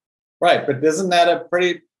 blah. Right. But isn't that a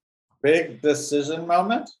pretty big decision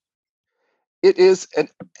moment? It is,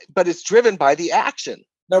 but it's driven by the action.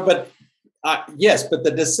 No, but yes, but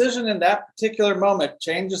the decision in that particular moment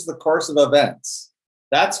changes the course of events.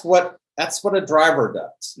 That's what a driver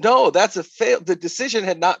does. No, that's a fail. The decision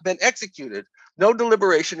had not been executed. No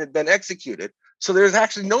deliberation had been executed. So there's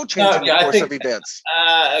actually no change in the course of events.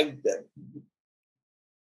 I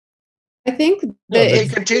think that he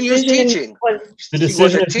continues teaching. The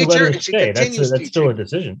decision is to let her stay. That's still a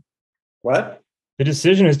decision. What? The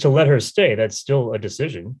decision is to let her stay. That's still a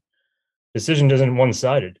decision. Decision isn't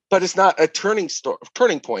one-sided. But it's not a turning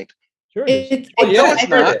point. Sure it is. It's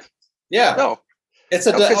not. Yeah. No. It's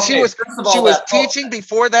a she was teaching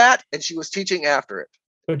before that, and she was teaching after it.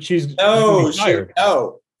 But she's fired.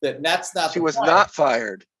 That's not. She was not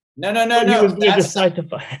fired. No. He was going to decide to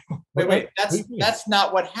fire. Wait. That's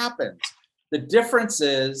not what happened. The difference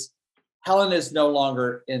is Helen is no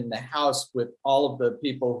longer in the house with all of the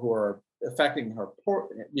people who are affecting her,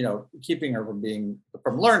 keeping her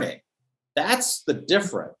from learning. That's the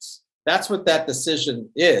difference. That's what that decision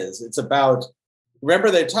is. It's about.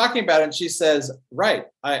 Remember, they're talking about it, and she says, "Right,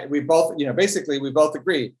 we both, basically, we both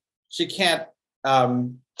agree. She can't.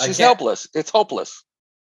 She's helpless. It's hopeless."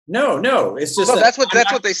 No, it's just that's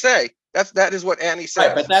what they say. That is what Annie says.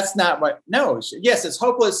 Right, but that's not what. No, yes, it's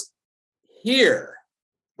hopeless here.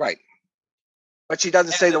 Right, but she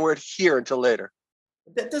doesn't say the word here until later.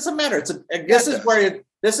 That doesn't matter. This is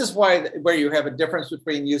where you have a difference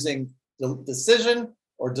between using decision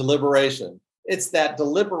or deliberation. It's that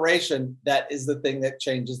deliberation that is the thing that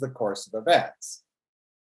changes the course of events.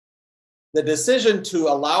 The decision to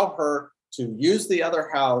allow her to use the other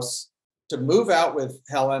house, to move out with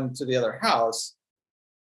Helen to the other house,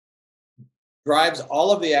 drives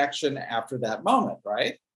all of the action after that moment,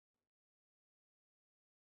 right?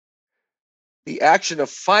 The action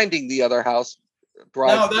of finding the other house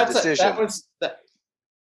drives the decision.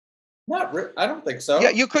 I don't think so. Yeah,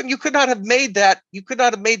 you could not have made that. You could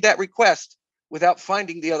not have made that request without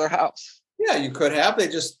finding the other house. Yeah, you could have.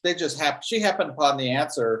 She happened upon the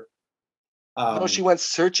answer. No, she went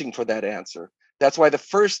searching for that answer. That's why the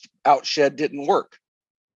first outshed didn't work.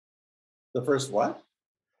 The first what?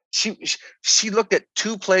 She looked at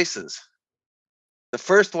 2 places. The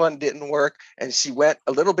first one didn't work, and she went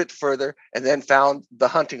a little bit further and then found the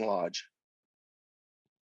hunting lodge.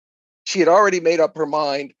 She had already made up her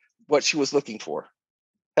mind what she was looking for.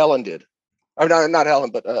 Helen did. Not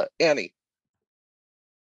Helen, but Annie.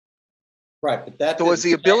 Right, but that was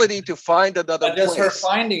the ability to find another place. Just her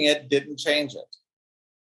finding it didn't change it.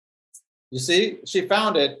 You see, she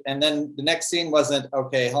found it, and then the next scene wasn't,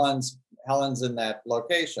 okay, Helen's in that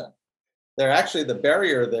location. The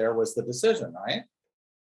barrier there was the decision, right?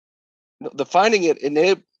 The finding it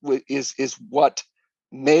is what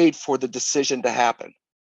made for the decision to happen.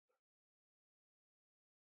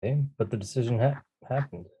 Okay, but the decision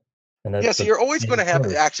happened. And so you're always going to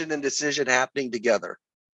have action and decision happening together.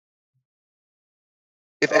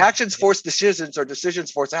 If actions force decisions or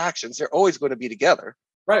decisions force actions, they're always going to be together.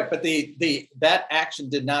 Right, but that action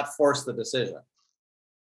did not force the decision.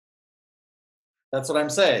 That's what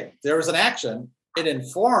I'm saying. There was an action. It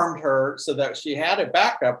informed her so that she had a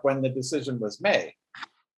backup when the decision was made.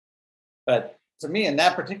 But to me, in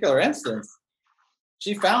that particular instance,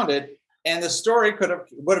 she found it, and the story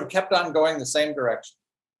would have kept on going the same direction.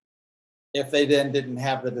 if they then didn't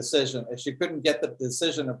have the decision, if she couldn't get the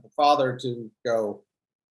decision of the father to go,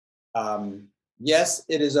 yes,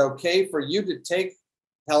 it is okay for you to take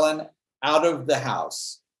Helen out of the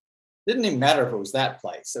house. Didn't even matter if it was that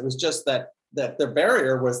place. It was just that the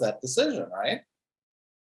barrier was that decision, right?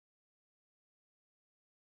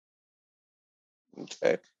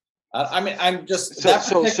 Okay. I mean, I'm just So- that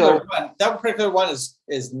so- particular so- one. That particular one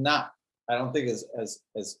is not. I don't think is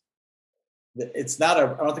it's not a.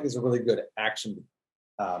 I don't think it's a really good action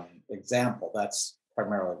example. That's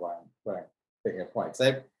primarily why I'm making a point.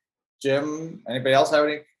 Say, Jim. Anybody else have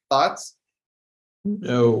any thoughts?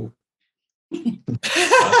 No.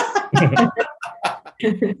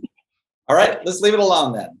 All right, let's leave it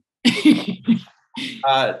alone then.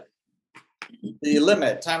 The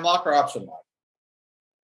limit, time lock or option lock?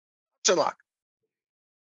 Option lock.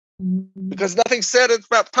 Because nothing said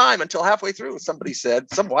about time until halfway through. Somebody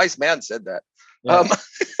said, some wise man said that. Yeah.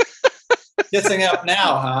 Kissing up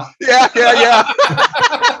now, huh? Yeah.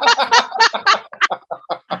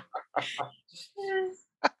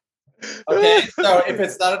 Okay, so if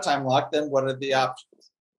it's not a time lock, then what are the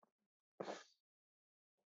options?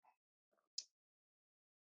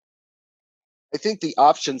 I think the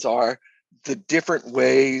options are the different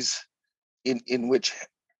ways in which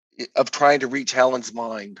of trying to reach Helen's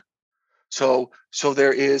mind. So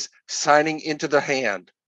there is signing into the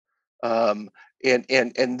hand, and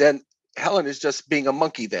then Helen is just being a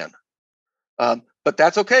monkey then, but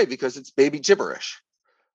that's okay because it's baby gibberish.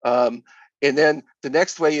 And then the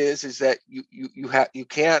next way is that you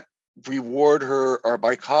can't reward her or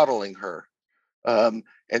by coddling her, and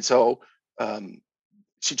so Annie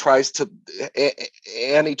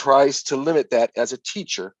tries to limit that as a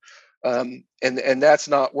teacher, and that's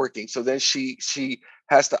not working. So then she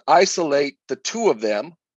has to isolate the two of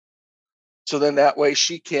them. So then that way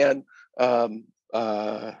she can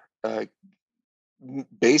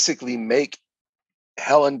basically make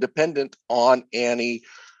Helen dependent on Annie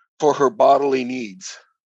for her bodily needs.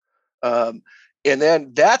 And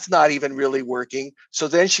then that's not even really working. So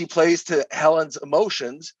then she plays to Helen's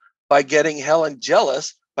emotions by getting Helen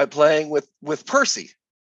jealous by playing with Percy.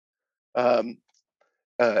 And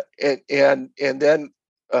then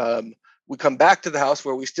we come back to the house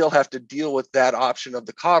where we still have to deal with that option of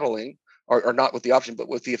the coddling, or not with the option, but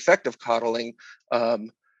with the effect of coddling.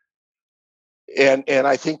 And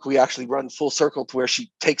I think we actually run full circle to where she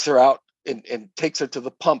takes her out and takes her to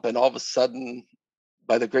the pump, and all of a sudden,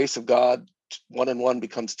 by the grace of God, 1 and 1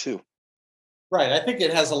 becomes 2. Right. I think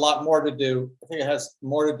it has a lot more to do. I think it has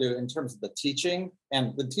more to do in terms of the teaching,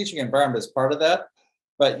 and the teaching environment is part of that.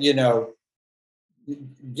 But getting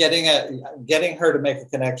her to make a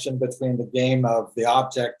connection between the game of the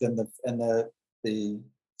object and the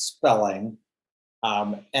spelling,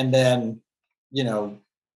 and then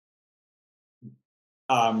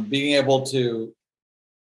being able to.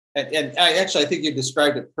 And I think you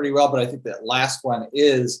described it pretty well. But I think that last one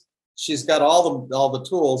is. She's got all the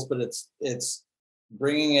tools, but it's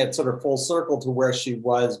bringing it sort of full circle to where she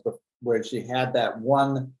was, where she had that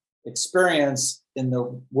one experience in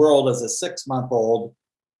the world as a 6-month-old,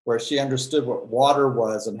 where she understood what water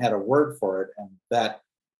was and had a word for it, and that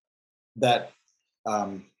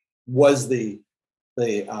was the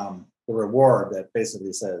reward that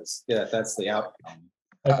basically says, yeah, that's the outcome.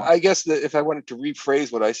 I guess that if I wanted to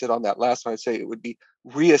rephrase what I said on that last one, I'd say it would be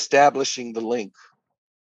reestablishing the link.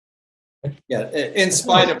 Yeah, in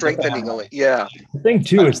spite of strengthening the link. Yeah. The thing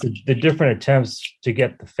too is the different attempts to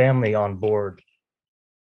get the family on board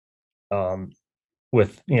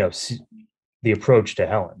with the approach to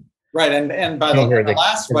Helen. Right, and by the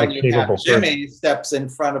last one, you have Jimmy steps in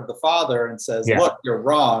front of the father and says, "Look, you're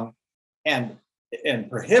wrong," and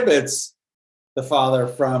prohibits the father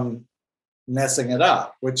from messing it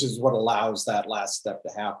up, which is what allows that last step to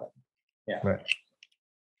happen. Yeah. Right.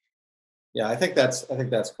 Yeah, I think that's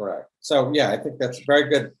correct. So yeah, I think that's very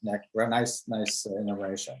good, Nick. Very nice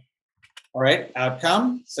enumeration. All right,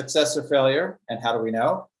 outcome, success or failure, and how do we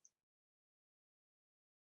know?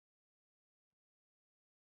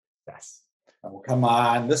 Yes. Oh, come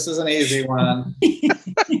on, this is an easy one.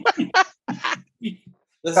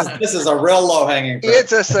 This is a real low-hanging fruit.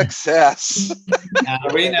 It's a success. How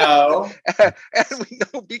do we know? And we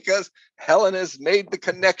know because Helen has made the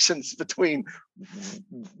connections between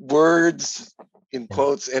words in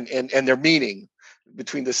quotes and their meaning,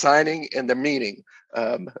 between the signing and the meaning.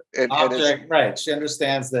 Object, right. She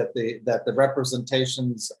understands that the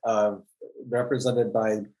representations represented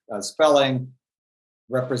by spelling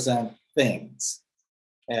represent things,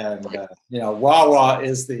 and Wawa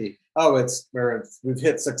is it's where we've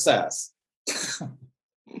hit success.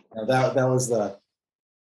 That was the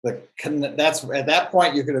that's at that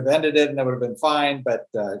point you could have ended it and it would have been fine, but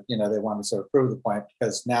you know, they want to sort of prove the point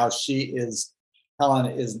because now Helen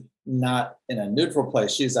is not in a neutral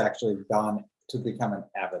place. She's actually gone to become an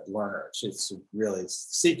avid learner. She's really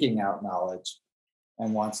seeking out knowledge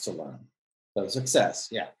and wants to learn. So success,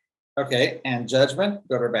 yeah. Okay, and judgment,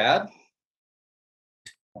 good or bad?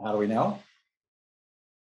 How do we know?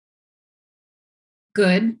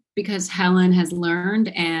 Good, because Helen has learned,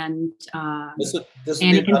 and This would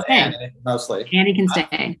Annie be can about stay. Annie, mostly. Annie can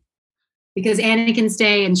stay. Because Annie can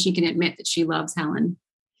stay and she can admit that she loves Helen.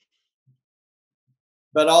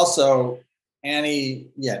 But also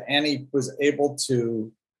Annie was able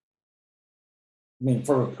to, I mean,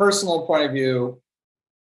 from a personal point of view,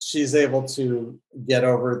 she's able to get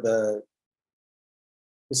over to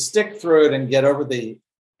stick through it and get over the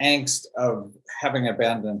angst of having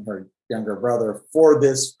abandoned her younger brother for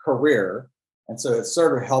this career. And so it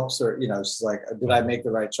sort of helps her, you know, she's like, did I make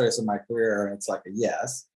the right choice in my career? And it's like a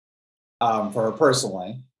yes, for her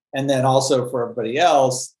personally. And then also for everybody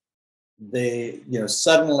else,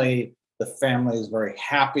 suddenly the family is very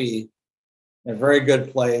happy, in a very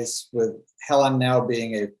good place, with Helen now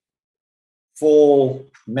being a full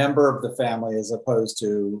member of the family as opposed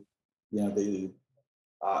to, you know, the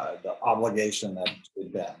obligation that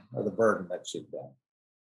she'd been, or the burden that she'd been.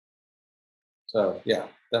 So yeah,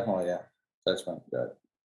 definitely, yeah, judgment, good.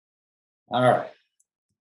 All right.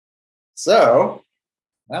 So,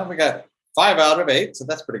 well, we got 5 out of 8, so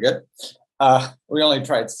that's pretty good. We only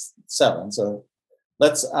tried 7, so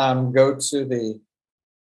let's go to the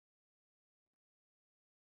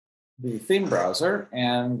theme browser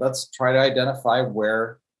and let's try to identify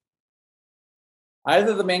where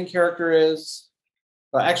either the main character is,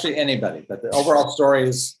 well, actually anybody, but the overall story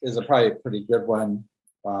is probably a pretty good one.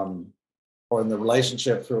 Or in the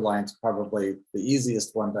relationship through lines, probably the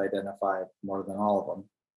easiest one to identify more than all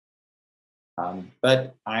of them.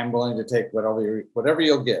 But I'm willing to take whatever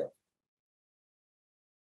you'll give.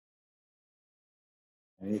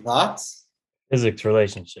 Any thoughts? Physics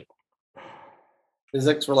relationship.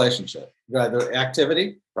 Physics relationship. The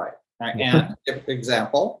activity, right? And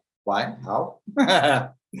example, why? How?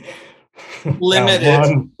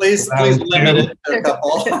 Limited. Please limit it to a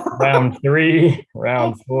couple. Round 3,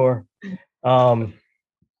 round 4. Yeah,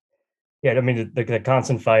 I mean the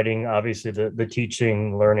constant fighting, obviously the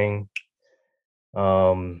teaching, learning,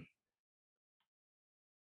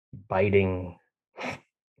 biting.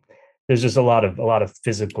 There's just a lot of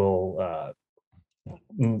physical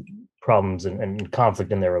problems and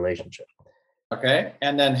conflict in their relationship. Okay,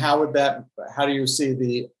 and then how do you see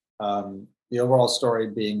the overall story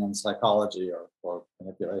being in psychology or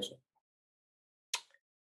manipulation?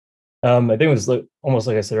 I think it was almost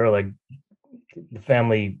like I said earlier, like the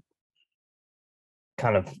family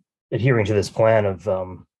kind of adhering to this plan of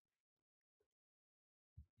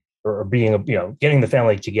or being getting the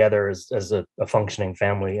family together as a functioning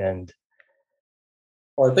family, and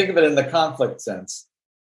or think of it in the conflict sense.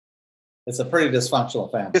 It's a pretty dysfunctional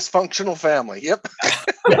family. Dysfunctional family. Yep.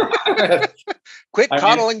 Quit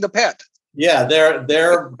coddling the pet. Yeah,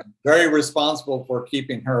 they're very responsible for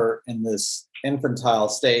keeping her in this infantile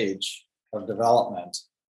stage of development.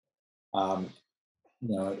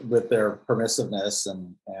 With their permissiveness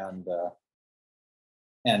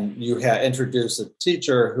and you introduce a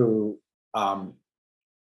teacher who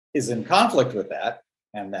is in conflict with that,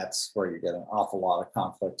 and that's where you get an awful lot of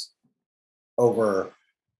conflict over,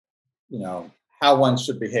 how one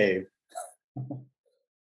should behave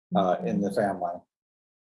in the family.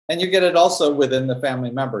 And you get it also within the family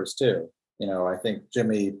members too. I think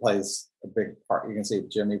Jimmy plays a big part. You can see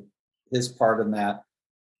his part in that.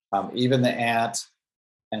 Even the aunt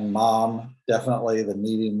and mom, definitely the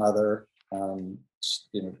needy mother. And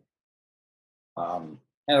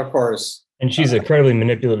of course. And she's an incredibly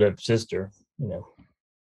manipulative sister.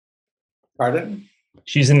 Pardon?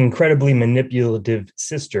 She's an incredibly manipulative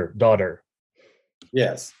daughter.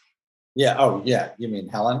 Yes. Yeah. Oh, yeah. You mean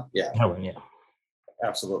Helen? Yeah. Helen, yeah.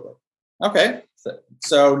 Absolutely. Okay.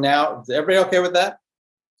 So now, is everybody okay with that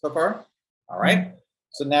so far? All right.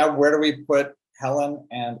 So now where do we put Helen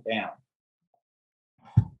and Anne?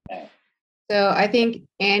 So I think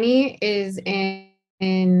Annie is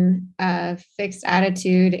in a fixed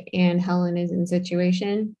attitude and Helen is in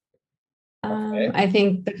situation. Okay. I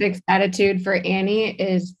think the fixed attitude for Annie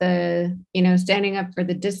is the, standing up for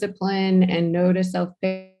the discipline and no to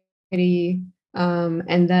self-pity,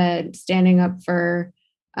 and then standing up for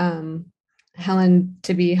Helen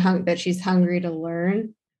to be that she's hungry to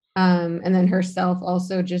learn. And then herself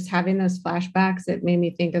also just having those flashbacks, it made me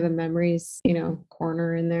think of the memories,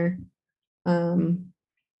 corner in there. And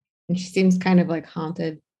she seems kind of like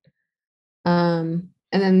haunted And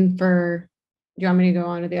then do you want me to go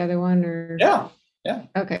on to the other one or? Yeah.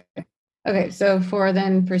 Okay. So for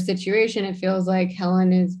situation, it feels like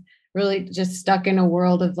Helen is really just stuck in a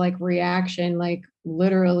world of like reaction, like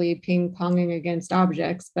literally ping ponging against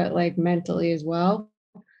objects, but like mentally as well.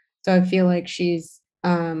 So I feel like she's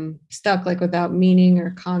stuck like without meaning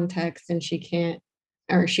or context, and she can't,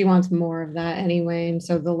 or she wants more of that anyway. And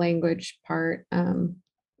so the language part,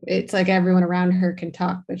 it's like everyone around her can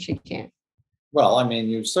talk, but she can't. Well, I mean,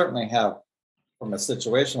 you certainly have, from a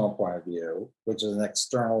situational point of view, which is an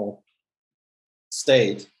external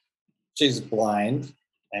state, she's blind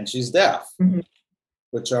and she's deaf,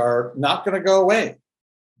 which are not going to go away.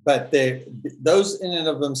 But those in and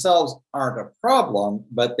of themselves aren't a problem,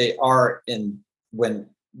 but they are when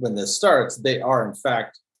this starts, they are in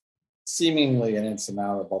fact seemingly an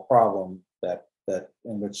insurmountable problem that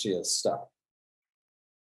in which she is stuck.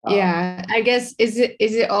 Yeah, I guess is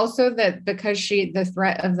it also that because the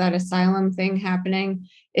threat of that asylum thing happening,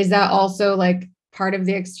 is that also like part of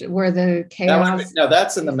the where the chaos?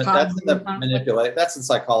 That's in the manipulate. That's in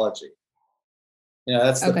psychology.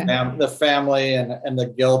 That's the family and the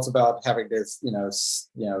guilt about having to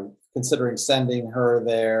considering sending her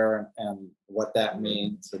there and what that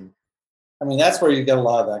means. And I mean, that's where you get a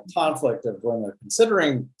lot of that conflict of when they're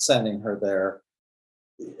considering sending her there.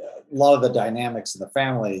 A lot of the dynamics in the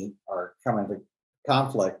family are coming to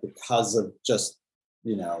conflict because of just,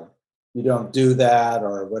 you don't do that,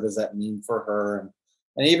 or what does that mean for her?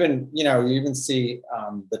 And even, you even see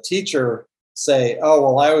the teacher say, oh,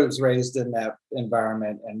 well, I was raised in that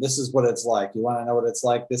environment and this is what it's like. You want to know what it's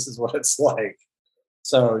like? This is what it's like.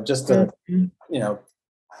 So just to,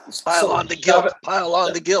 pile on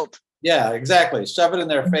the guilt. Yeah, exactly. Shove it in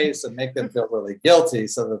their face and make them feel really guilty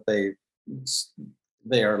so that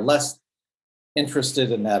they are less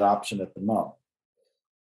interested in that option at the moment.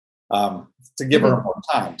 To give her more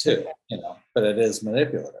time too, but it is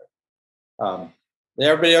manipulative.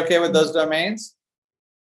 Everybody okay with those domains?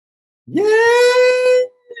 Yay!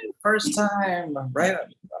 First time, right?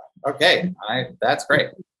 Okay, that's great.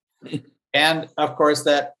 And of course,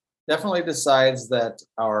 that definitely decides that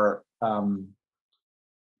our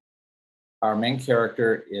main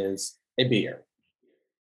character is a beer.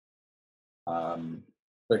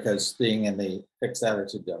 Because being in the fixed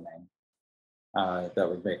attitude domain, that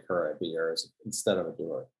would make her a beer instead of a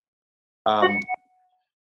doer. And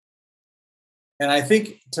I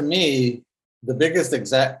think, to me, the biggest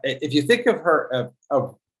if you think of her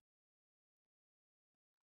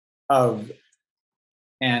of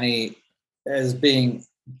Annie as being,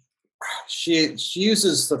 she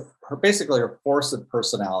uses basically her force of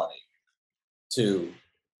personality to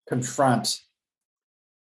confront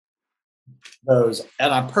those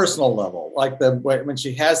at a personal level, like when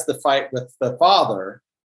she has the fight with the father,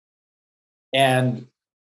 and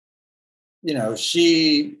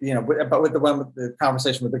she, but with the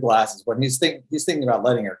conversation with the glasses, when he's thinking about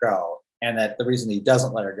letting her go, and that the reason he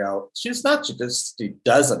doesn't let her go, she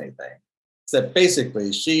does anything. It's that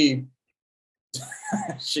basically she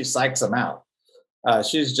psychs him out.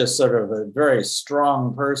 She's just sort of a very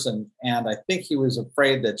strong person, and I think he was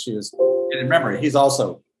afraid that she was. And remember, he's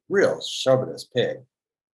also real chauvinist pig,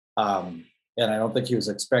 and I don't think he was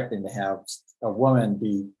expecting to have a woman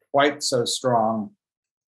be quite so strong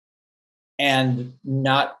and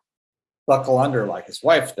not buckle under like his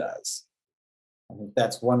wife does. I think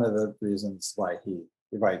that's one of the reasons why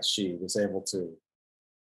she was able to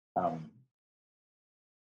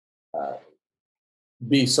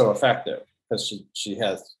be so effective, because she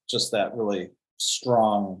has just that really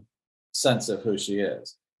strong sense of who she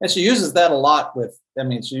is. And she uses that a lot with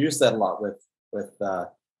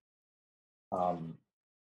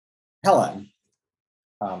Helen.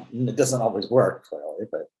 It doesn't always work, clearly,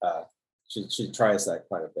 but she tries that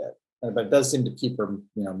quite a bit. But it does seem to keep her,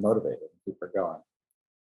 motivated and keep her going.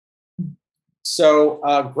 So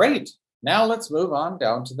great. Now let's move on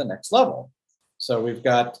down to the next level. So we've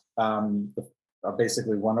got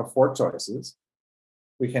basically one of four choices.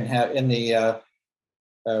 We can have in the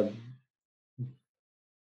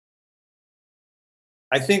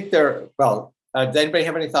I think does anybody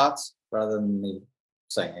have any thoughts rather than me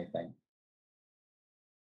saying anything?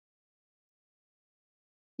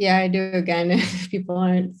 Yeah, I do again if people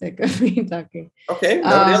aren't sick of me talking. Okay,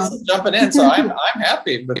 nobody else is jumping in, so I'm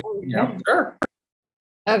happy, but sure.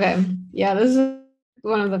 Okay. Yeah, this is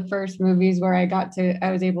one of the first movies where I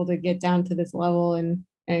was able to get down to this level and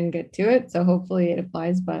get to it. So hopefully it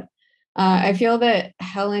applies. But I feel that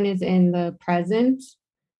Helen is in the present.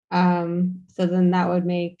 So then that would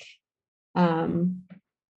make Annie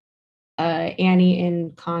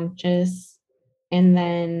in conscious, and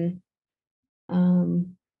then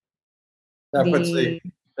That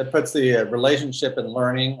puts the relationship in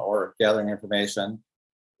learning or gathering information.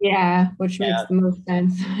 Yeah, which makes the most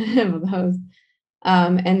sense of those.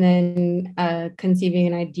 And then conceiving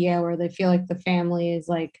an idea where they feel like the family is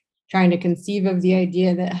like trying to conceive of the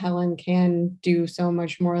idea that Helen can do so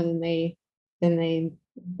much more than they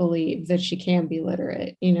believe, that she can be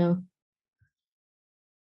literate, you know?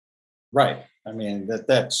 Right. I mean,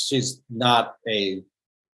 that she's not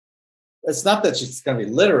it's not that she's going to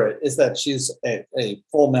be literate, it's that she's a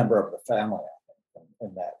full member of the family, I think,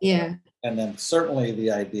 in that. Yeah. And then certainly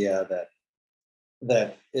the idea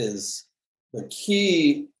that is the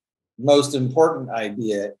key, most important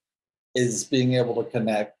idea is being able to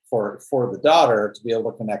connect for the daughter to be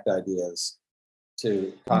able to connect ideas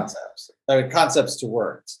to concepts, concepts to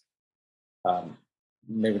words.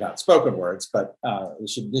 Maybe not spoken words, but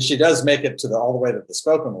she does make it to all the way to the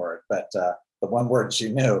spoken word, but the one word she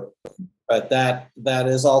knew. But that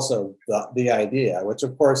is also the idea, which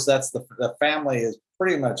of course that's the family is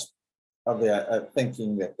pretty much of the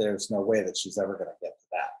thinking that there's no way that she's ever going to get to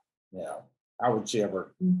that. You know, how would she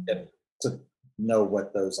ever get to know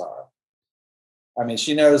what those are? I mean,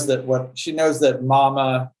 she knows that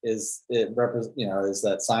mama is is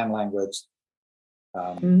that sign language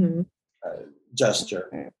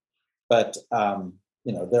gesture, but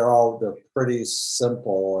they're pretty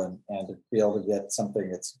simple, and to be able to get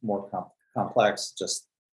something that's more complex, just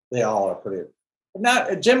they all are pretty.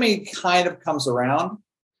 Not Jimmy kind of comes around,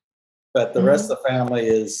 but the rest of the family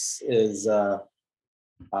is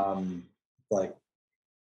like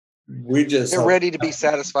we just they're ready to be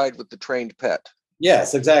satisfied with the trained pet.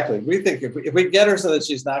 Yes, exactly. We think if we get her so that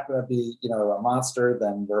she's not going to be, a monster,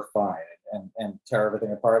 then we're fine, and tear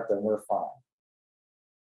everything apart, then we're fine.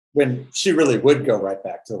 When she really would go right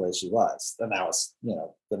back to the way she was, and that was,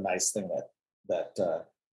 the nice thing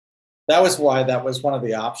that was why that was one of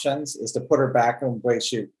the options, is to put her back in where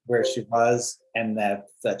she was, and that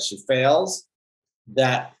she fails.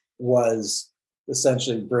 That was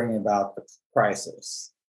essentially bringing about the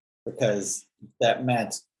crisis, because that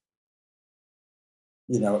meant,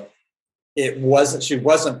 she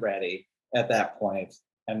wasn't ready at that point,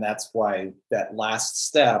 and that's why that last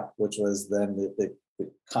step, which was then the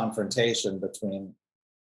confrontation between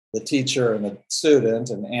the teacher and the student,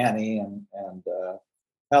 and Annie and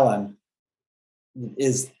Helen,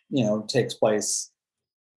 takes place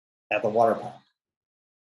at the water pump.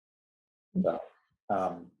 So,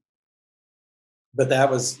 but that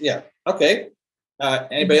was okay.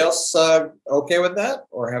 Anybody else okay with that,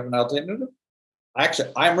 or have an alternative?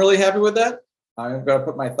 Actually, I'm really happy with that. I'm going to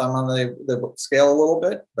put my thumb on the scale a little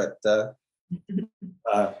bit, but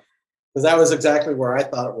because that was exactly where I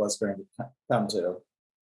thought it was going to come to.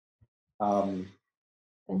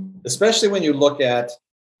 Especially when you look at,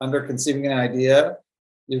 under conceiving an idea,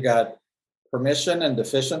 you've got permission and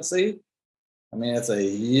deficiency. I mean, it's a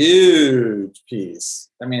huge piece.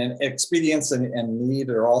 I mean, expedience and need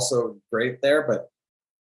are also great there, but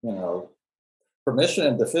permission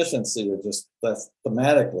and deficiency are just, that's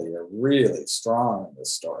thematically are really strong in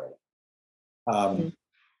this story.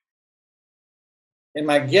 And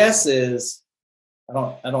my guess is, I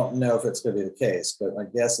don't know if it's going to be the case, but my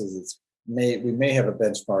guess is we may have a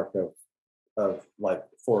benchmark of like,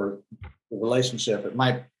 for the relationship. It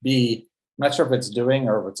might be, I'm not sure if it's doing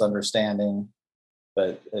or if it's understanding,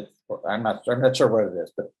 but I'm not sure what it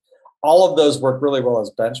is. But all of those work really well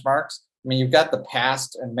as benchmarks. I mean, you've got the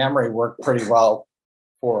past and memory work pretty well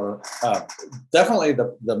for definitely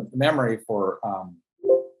the memory for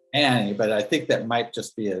Annie, but I think that might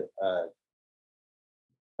just be a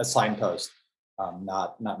signpost,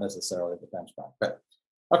 not necessarily the benchmark. But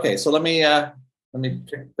okay, so let me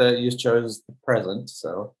pick you chose the present,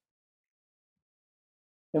 so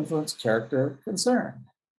influence, character, concern.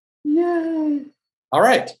 Yay! All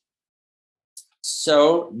right.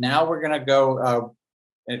 So now we're gonna go.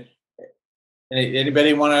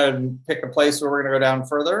 Anybody want to pick a place where we're gonna go down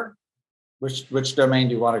further? Which domain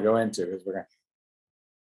do you want to go into? Because we're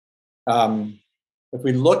gonna. If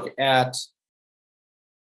we look at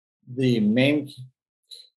the main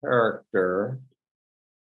character,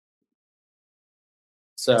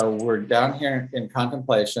 so we're down here in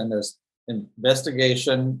contemplation. There's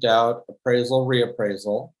investigation, doubt, appraisal,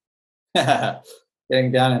 reappraisal.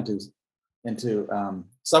 Getting down into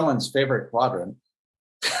someone's favorite quadrant,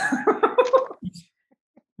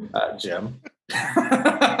 Jim.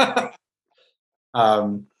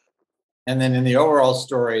 And then in the overall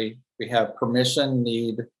story, we have permission,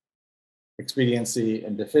 need, expediency,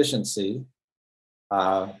 and deficiency.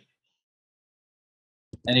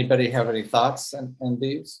 Anybody have any thoughts on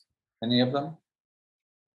these? Any of them?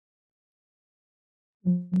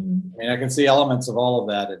 Mhm. I mean, I can see elements of all of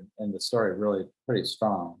that in the story, really pretty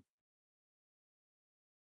strong.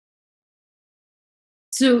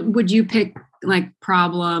 So would you pick like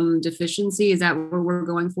problem deficiency? Is that what we're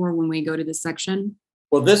going for when we go to this section?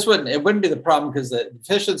 Well, it wouldn't be the problem because the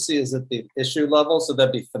deficiency is at the issue level. So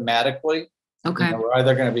that'd be thematically. Okay. We're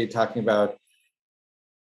either going to be talking about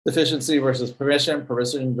deficiency versus permission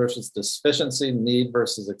versus deficiency, need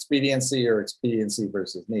versus expediency, or expediency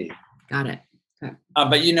versus need. Got it. Okay. But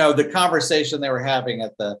the conversation they were having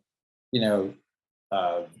at the, the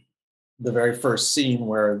very first scene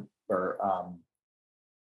where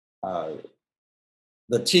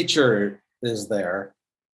the teacher is there,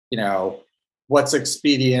 what's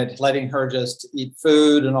expedient, letting her just eat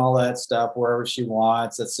food and all that stuff wherever she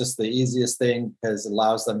wants. It's just the easiest thing because it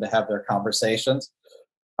allows them to have their conversations.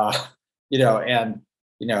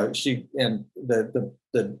 She and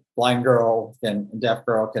the blind girl and deaf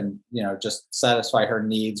girl can, just satisfy her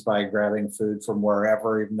needs by grabbing food from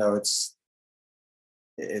wherever, even though it's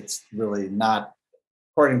really not,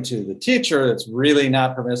 according to the teacher, it's really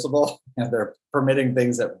not permissible. They're permitting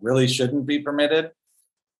things that really shouldn't be permitted.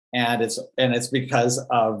 And it's because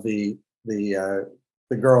of the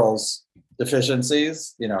girl's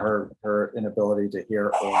deficiencies, her inability to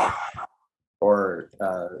hear or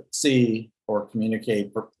see or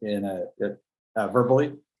communicate in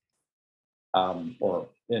verbally, or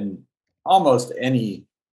in almost any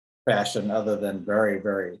fashion other than very,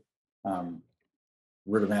 very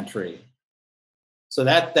rudimentary. So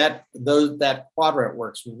that quadrant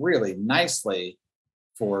works really nicely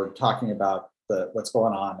for talking about what's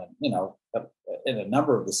going on, and in a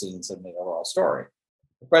number of the scenes in the overall story.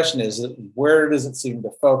 The question is, where does it seem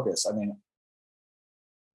to focus? I mean,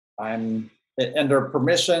 under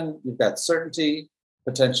permission, you've got certainty,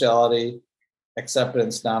 potentiality,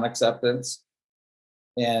 acceptance, non-acceptance.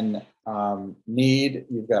 In need,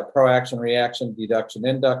 you've got proaction, reaction, deduction,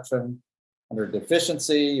 induction. Under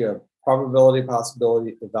deficiency, you have probability,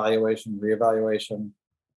 possibility, evaluation, reevaluation.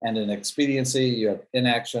 And in expediency, you have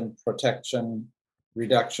inaction, protection,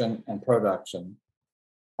 reduction, and production.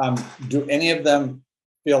 Do any of them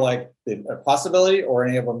feel like a possibility, or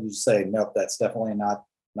any of them you say, nope, that's definitely not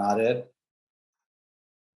it?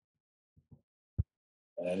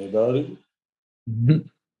 Anybody?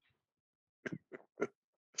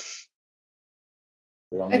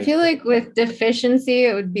 I feel like with deficiency,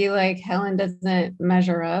 it would be like Helen doesn't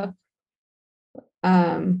measure up.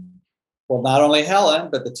 Well, not only Helen,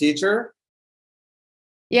 but the teacher.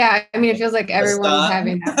 Yeah, I mean, it feels like everyone's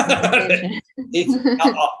having that conversation.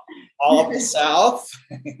 all of the South.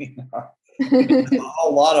 A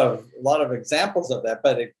lot of examples of that,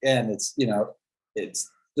 but again, it's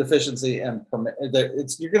deficiency and permit.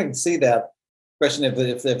 You're going to see that question.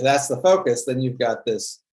 If that's the focus, then you've got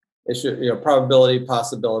this issue, probability,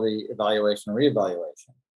 possibility, evaluation,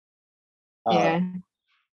 reevaluation. Yeah.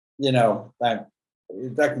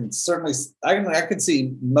 I can certainly, I can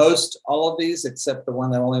see most all of these, except the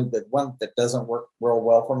one that doesn't work real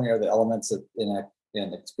well for me are the elements in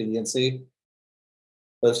expediency.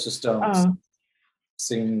 Those just don't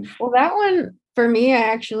seem. Well, that one for me, I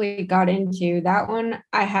actually got into that one.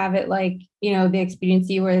 I have it like, the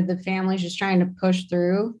expediency where the family's just trying to push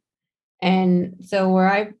through. And so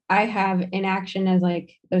where I have inaction as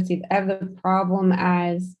like, let's see, I have the problem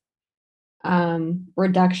as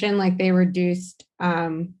reduction, like they reduced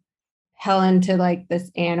Helen to like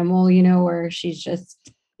this animal, where she's just,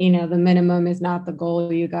 the minimum is not the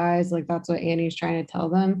goal, you guys. Like that's what Annie's trying to tell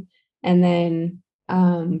them. And then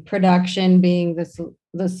production being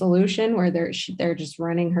the solution, where they're just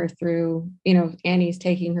running her through, Annie's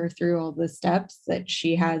taking her through all the steps that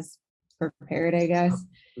she has prepared, I guess.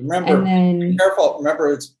 Be careful.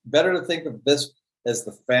 Remember, it's better to think of this as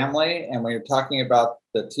the family, and when you're talking about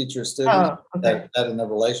the teacher student, that in the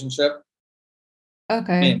relationship.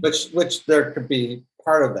 Okay. I mean, which there could be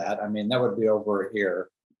part of that. I mean, that would be over here.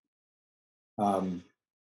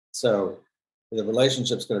 So the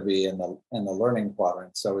relationship's going to be in the learning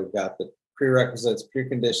quadrant. So we've got the prerequisites,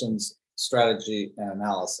 preconditions, strategy, and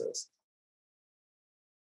analysis.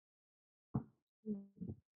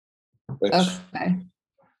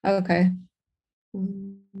 Okay.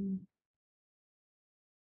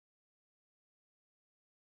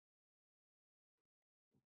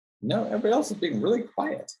 No, everybody else is being really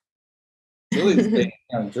quiet. Julie's doing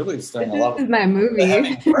a lot. This is my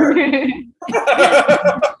movie.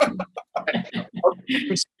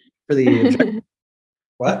 For the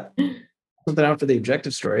what? Something out for the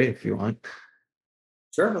objective story, if you want.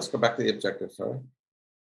 Sure, let's go back to the objective story.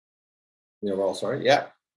 The overall story, yeah.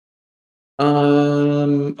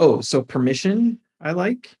 So permission, I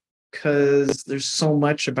like. because there's so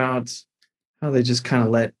much about how they just kind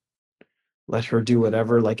of let her do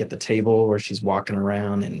whatever, like at the table where she's walking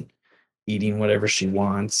around and eating whatever she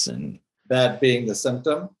wants. And that being the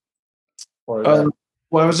symptom? Or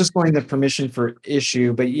well, I was just going the permission for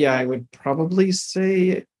issue, but yeah, I would probably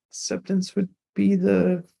say acceptance would be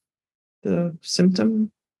the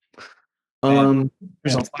symptom. And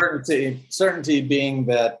certainty being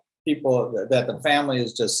that that the family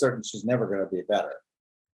is just certain she's never going to be better.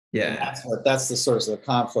 Yeah, that's the source of the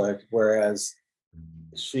conflict. Whereas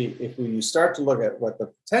if you start to look at what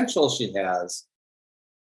the potential she has,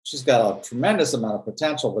 she's got a tremendous amount of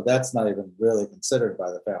potential, but that's not even really considered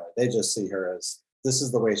by the family. They just see her as this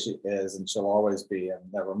is the way she is, and she'll always be, and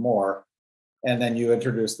never more. And then you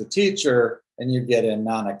introduce the teacher, and you get in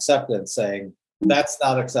non-acceptance, saying that's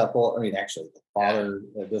not acceptable. I mean, actually, the father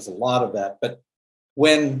does a lot of that, but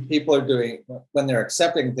when people are when they're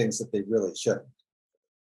accepting things that they really shouldn't,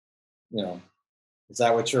 is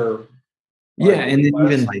that what you're? Yeah, and then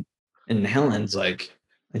even like, and Helen's like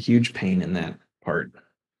a huge pain in that part.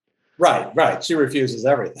 Right. She refuses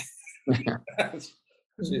everything.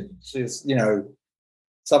 She's,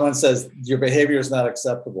 someone says your behavior is not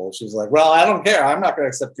acceptable. She's like, well, I don't care. I'm not going to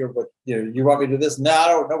accept but you want me to do this?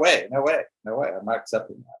 No way. I'm not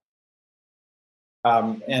accepting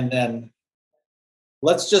that. And then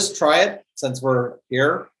let's just try it since we're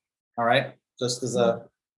here. All right. Just as I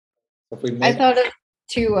thought of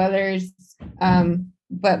two others,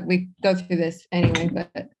 but we go through this anyway.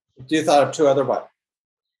 But you thought of two other what?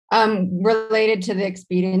 Related to the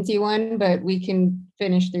expediency one, but we can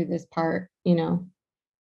finish through this part.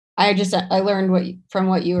 I learned from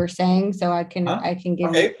what you were saying, so I can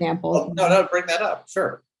give you examples. Well, no, bring that up.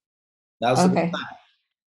 Sure. Now's okay.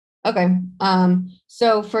 Okay.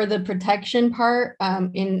 So for the protection part,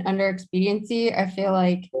 under expediency, I feel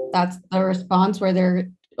like that's the response where they're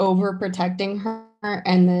overprotecting her,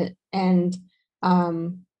 and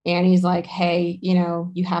Annie's like, hey,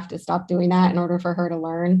 you have to stop doing that in order for her to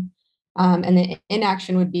learn. And the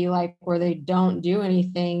inaction would be like where they don't do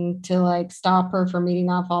anything to like stop her from eating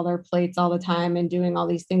off all their plates all the time and doing all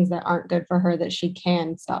these things that aren't good for her that she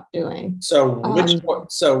can stop doing. So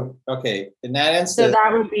okay, in that instance. So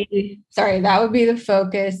that would be the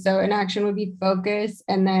focus. So inaction would be focus,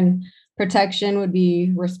 and then protection would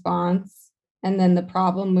be response. And then the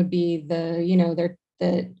problem would be the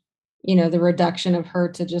reduction of her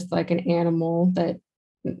to just like an animal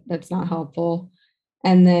that's not helpful.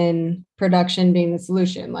 And then production being the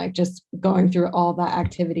solution, like just going through all that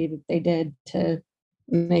activity that they did to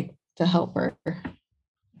help her.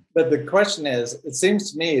 But the question is, it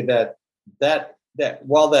seems to me that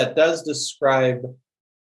while that does describe,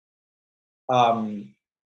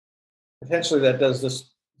 potentially that does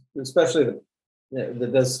this, especially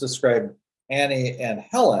that does describe Annie and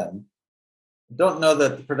Helen, I don't know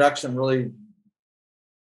that the production really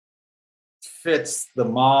fits the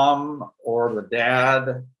mom or the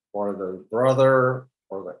dad or the brother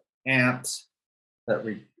or the aunt I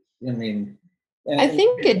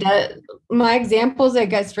think it does. My examples, I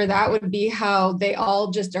guess, for that would be how they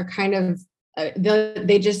all just are kind of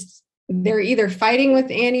they're either fighting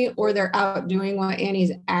with Annie or they're out doing what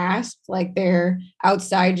Annie's asked. Like they're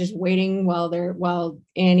outside just waiting while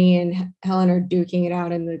Annie and Helen are duking it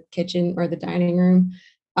out in the kitchen or the dining room.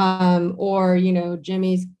 Or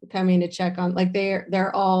Jimmy's coming to check on, like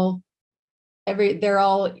they're all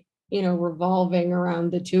revolving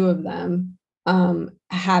around the two of them,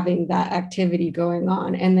 having that activity going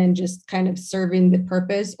on, and then just kind of serving the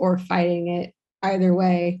purpose or fighting it either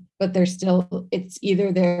way. But it's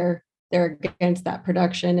either they're against that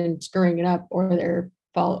production and screwing it up, or they're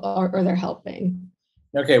helping.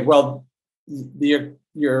 Okay, well,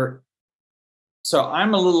 so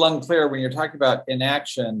I'm a little unclear when you're talking about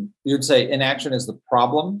inaction. You'd say inaction is the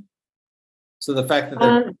problem. So the fact that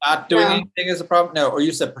they're not doing anything is a problem. No, or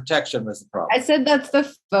you said protection was the problem. I said that's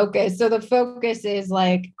the focus. So the focus is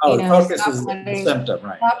like, the focus is the symptom,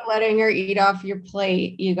 right? Stop letting her eat off your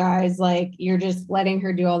plate, you guys. Like you're just letting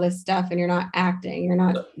her do all this stuff, and you're not acting. You're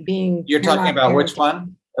not being. You're talking about which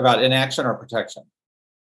one? About inaction or protection?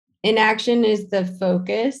 Inaction is the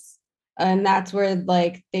focus. And that's where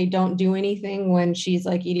like they don't do anything when she's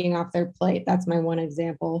like eating off their plate. That's my one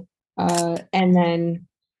example. And then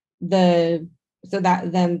the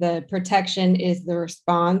protection is the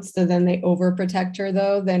response. So then they overprotect her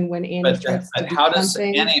though. Then when Annie starts to do how does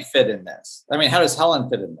something, Annie fit in this? I mean, how does Helen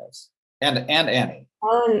fit in this? And Annie.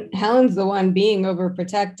 Helen's the one being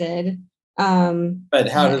overprotected. But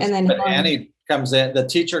how does Annie comes in? The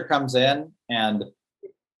teacher comes in and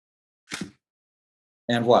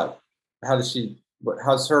what? How does she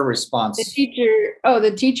how's her response?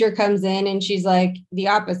 The teacher comes in and she's like the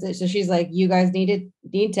opposite. So she's like, you guys need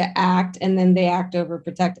to act, and then they act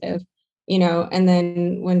overprotective, and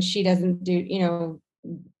then when she doesn't do,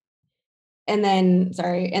 and then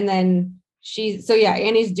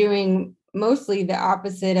Annie's doing mostly the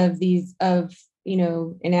opposite of these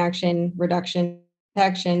inaction, reduction,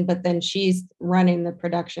 protection, but then she's running the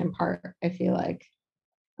production part, I feel like.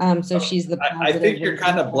 So she's the I think you're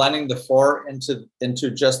kind of blending the four into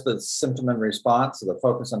just the symptom and response, the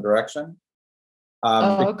focus and direction.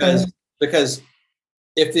 Because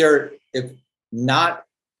if not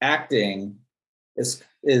acting is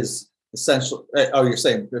essential. Oh, you're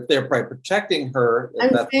saying if they're protecting her.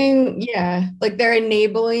 I'm saying, yeah, like they're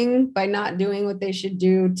enabling by not doing what they should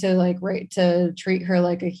do to treat her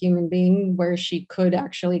like a human being where she could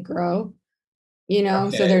actually grow.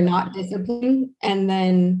 Okay. So they're not disciplined, and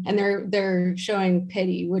they're showing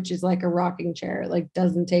pity, which is like a rocking chair. It like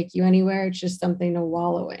doesn't take you anywhere. It's just something to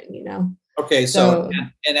wallow in, Okay, so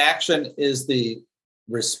inaction is the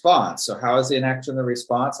response. So how is the inaction the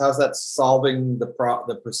response? How's that solving the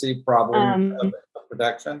perceived problem of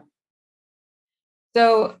protection?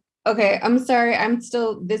 So, okay, I'm sorry. I'm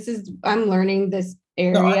learning this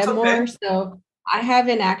area more. So I have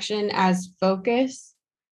inaction as focus,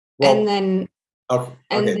 and then. Okay.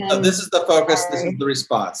 So this is the focus. This is the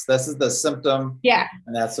response. This is the symptom. Yeah.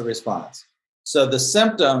 And that's the response. So the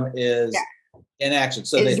symptom is inaction.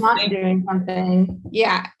 So it's not doing something.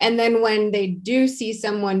 Yeah. And then when they do see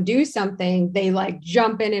someone do something, they like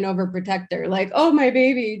jump in and overprotect her. Like, oh, my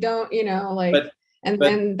baby, don't,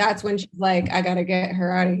 then that's when she's like, I gotta get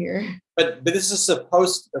her out of here. But this is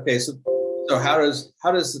supposed. Okay. So how does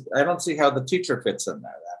I don't see how the teacher fits in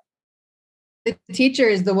there. The teacher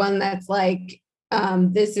is the one that's like,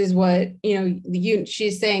 this is what,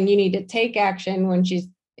 she's saying you need to take action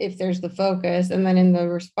if there's the focus. And then in the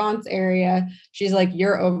response area, she's like,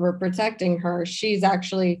 you're overprotecting her. She's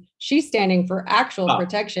standing for actual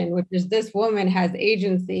protection, which is this woman has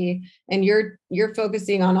agency, and you're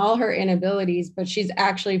focusing on all her inabilities, but she's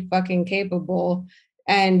actually fucking capable,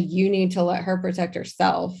 and you need to let her protect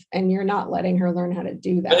herself, and you're not letting her learn how to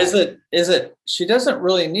do that. But is it she doesn't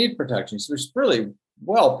really need protection. She's really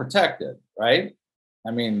well protected, right? I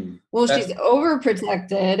mean, she's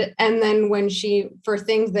overprotected, and then for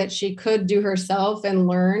things that she could do herself and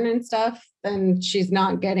learn and stuff, then she's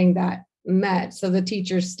not getting that met. So the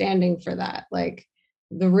teacher's standing for that. Like,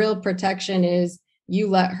 the real protection is you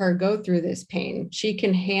let her go through this pain. She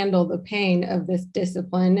can handle the pain of this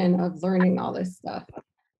discipline and of learning all this stuff.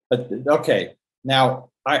 But okay, now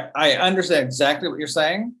I understand exactly what you're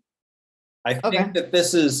saying. I think that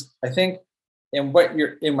this is, in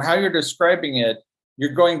how you're describing it,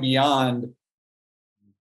 you're going beyond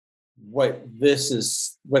what this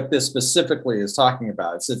specifically is talking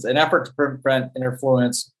about. It's an effort to prevent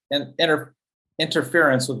interference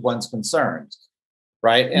with one's concerns,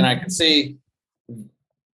 right? Mm-hmm. And I can see,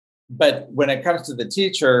 but when it comes to the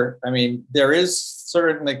teacher, I mean, there is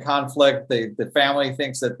certainly conflict. The family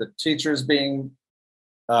thinks that the teacher's being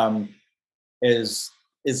is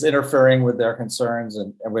interfering with their concerns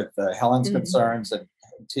and with Helen's mm-hmm. concerns, and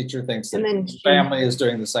teacher thinks that the family is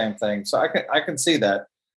doing the same thing. So I can see that.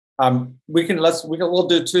 We'll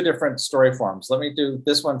do two different story forms. Let me do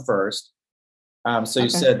this one first. You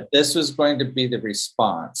said this was going to be the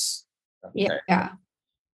response. Okay. Yeah.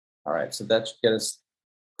 All right. So that should get us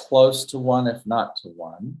close to one, if not to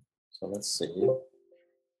one. So let's see.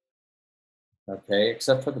 Okay,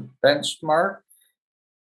 except for the benchmark.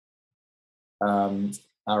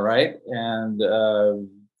 All right, and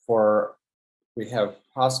we have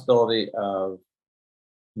possibility of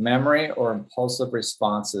memory or impulsive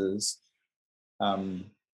responses. In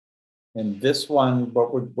this one,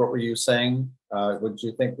 what were you saying? Would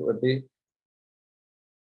you think it would be?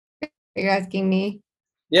 You're asking me?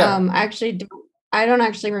 Yeah. I don't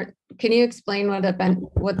actually. Can you explain what the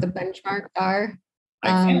benchmarks are?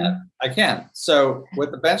 I can. So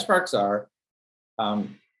what the benchmarks are,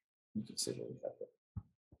 you can see what we have there.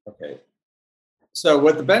 Okay. So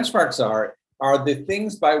what the benchmarks are the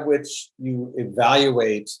things by which you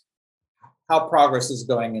evaluate how progress is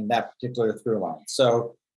going in that particular through line.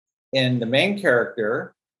 So in the main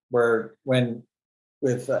character, with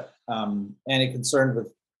Annie concerned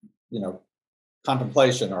with,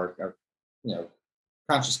 contemplation or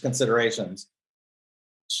conscious considerations,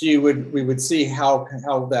 we would see how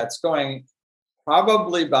that's going,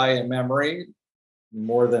 probably by a memory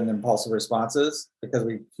more than impulsive responses, because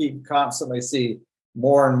we constantly see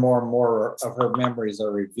more and more and more of her memories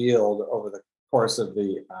are revealed over the course of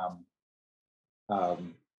the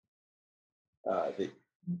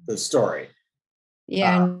story.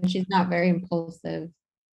 Yeah, and she's not very impulsive.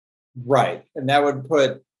 Right. And that would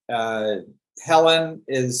put Helen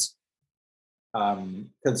is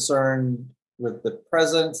concerned with the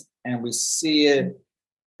present, and we see it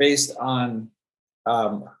based on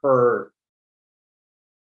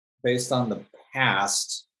based on the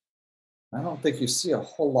past. I don't think you see a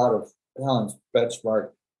whole lot of Helen's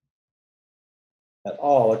benchmark at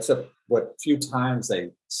all, except what few times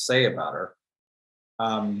they say about her.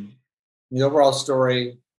 The overall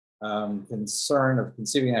story, concern of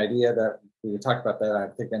conceiving an idea that we talked about that, I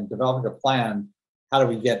think, in developing a plan, how do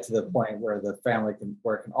we get to the point where the family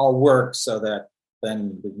where it can all work so that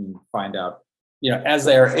then we can find out, as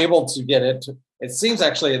they are able to get it, it seems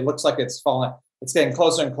actually, it looks like it's getting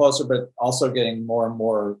closer and closer, but also getting more and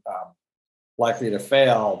more likely to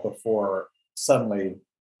fail before suddenly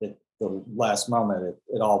the last moment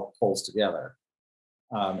it all pulls together.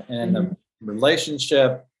 And in the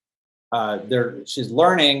relationship, she's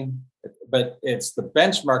learning, but it's the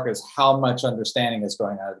benchmark is how much understanding is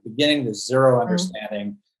going on. At the beginning, there's zero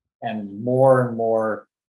understanding, and more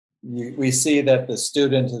we see that the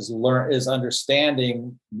student is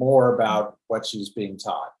understanding more about what she's being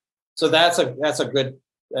taught. So that's a good,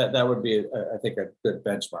 that would be I think a good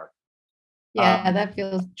benchmark. Yeah, that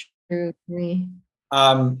feels true to me.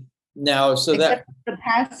 Now, so except that the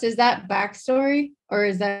past, is that backstory, or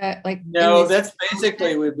is that like? No, that's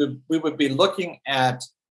basically we would be looking at.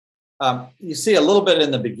 You see a little bit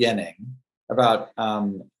in the beginning about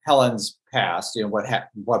Helen's past,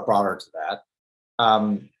 what brought her to that,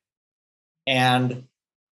 and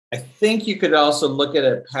I think you could also look at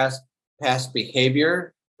it past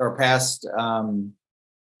behavior or past. I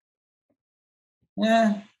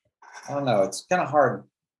don't know. It's kind of hard.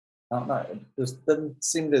 I don't know. It just doesn't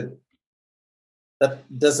seem to. That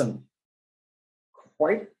doesn't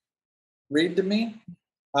quite read to me.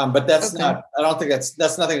 But that's not. I don't think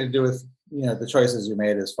that's nothing to do with the choices you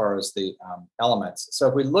made as far as the elements. So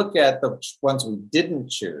if we look at the ones we didn't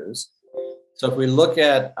choose, so if we look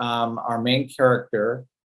at our main character,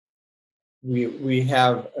 we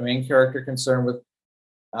have a main character concerned with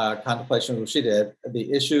contemplation, which she did.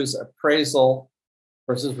 The issues appraisal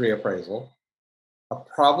versus reappraisal. A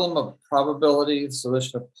problem of probability,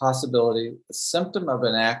 solution of possibility, a symptom of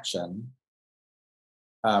inaction,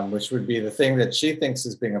 which would be the thing that she thinks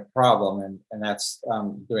is being a problem, and that's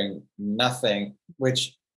doing nothing,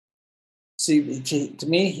 which, see, to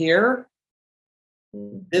me here,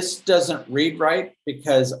 this doesn't read right,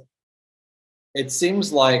 because it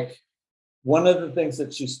seems like one of the things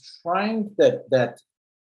that she's trying that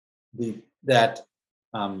the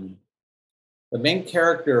main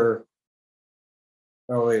character.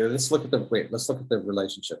 Oh wait, let's look at the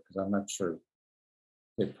relationship, because I'm not sure.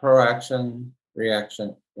 Okay, proaction,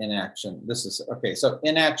 reaction, inaction. This is okay. So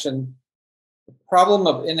inaction, the problem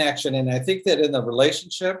of inaction, and I think that in the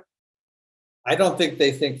relationship, I don't think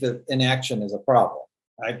they think that inaction is a problem.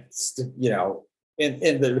 Between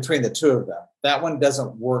the two of them, that one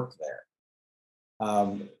doesn't work there.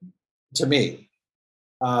 To me,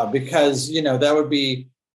 because that would be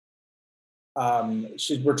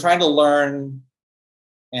we're trying to learn.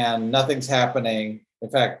 And nothing's happening. In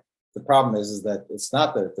fact, the problem is that it's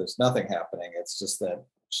not that there's nothing happening. It's just that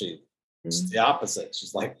it's the opposite.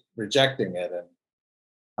 She's like rejecting it,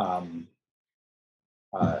 and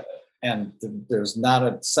there's not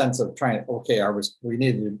a sense of trying. Okay, we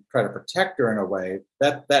need to try to protect her in a way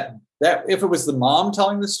that if it was the mom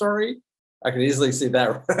telling the story, I could easily see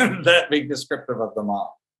that that being descriptive of the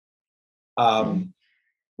mom.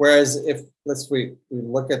 Whereas if we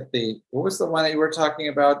look at what was the one that you were talking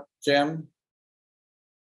about, Jim?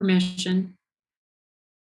 Permission.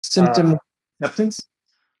 Symptom acceptance.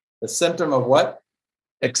 The symptom of what?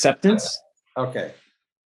 Acceptance. Okay.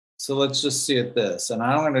 So let's just see at this. And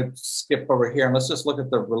I'm going to skip over here and let's just look at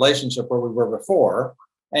the relationship where we were before.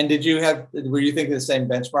 And were you thinking the same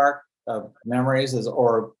benchmark of memories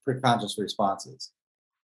or preconscious responses?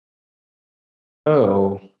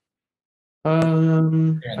 Oh.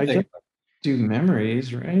 I guess do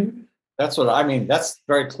memories, right? That's what I mean. That's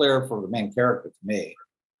very clear for the main character to me.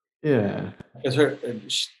 Yeah,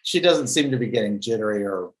 because she doesn't seem to be getting jittery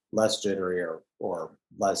or less jittery or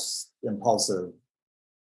less impulsive.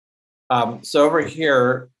 So over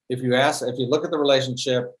here, if you look at the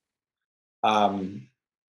relationship,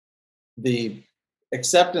 the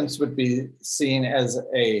acceptance would be seen as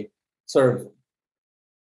a sort of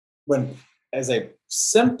as a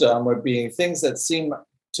symptom would be things that seem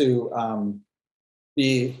to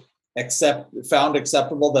be found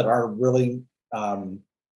acceptable that are really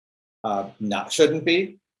shouldn't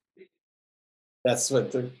be. That's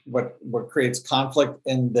what creates conflict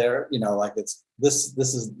in there. Like this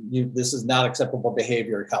is not acceptable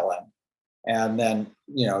behavior, Helen. And then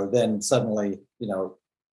then suddenly the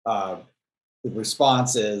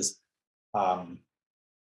response is to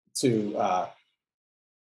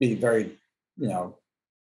be very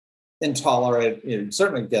intolerant. You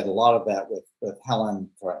certainly get a lot of that with Helen.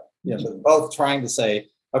 Both trying to say,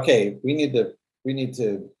 okay, we need to.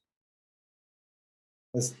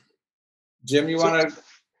 Jim, you want to?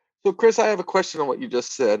 So, Chris, I have a question on what you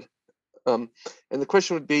just said, and the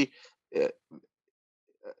question would be, and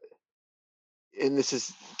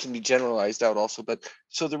this can be generalized out also, but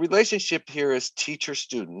so the relationship here is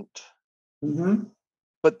teacher-student, mm-hmm.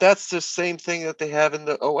 But that's the same thing that they have in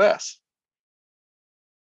the OS.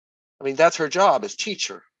 I mean, that's her job as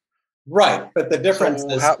teacher. Right, but the difference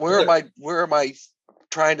is where am I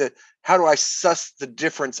trying to? How do I suss the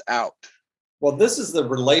difference out? Well, this is the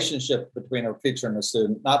relationship between a teacher and a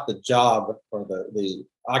student, not the job or the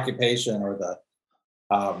occupation or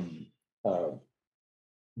the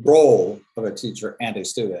role of a teacher and a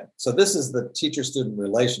student. So this is the teacher-student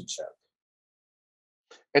relationship.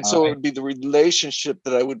 And so it would be the relationship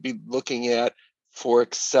that I would be looking at for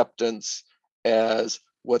acceptance as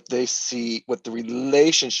what they see, what the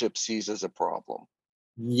relationship sees as a problem.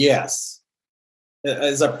 Yes,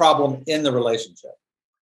 as a problem in the relationship.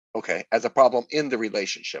 Okay, as a problem in the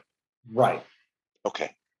relationship. Right.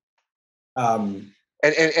 Okay. And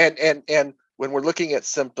when we're looking at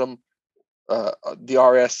symptom, the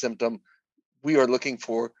RS symptom, we are looking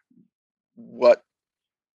for what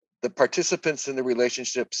the participants in the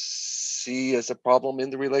relationship see as a problem in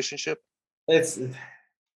the relationship.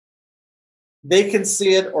 They can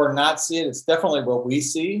see it or not see it. It's definitely what we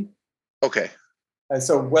see. Okay. And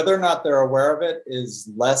so whether or not they're aware of it is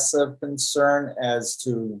less of concern as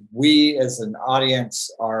to we as an audience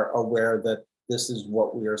are aware that this is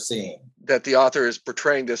what we are seeing. That the author is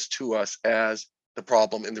portraying this to us as the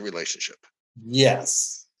problem in the relationship.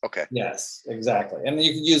 Yes. Okay. Yes, exactly. And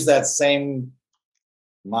you can use that same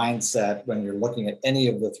mindset when you're looking at any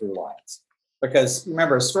of the through lines. Because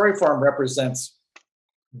remember, story form represents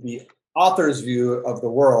the author's view of the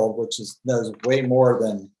world, which knows way more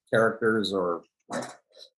than characters or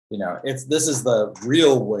this is the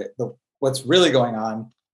real way, what's really going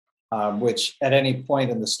on, which at any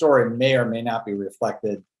point in the story may or may not be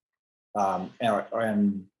reflected, and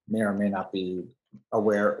may or may not be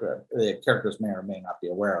aware. The characters may or may not be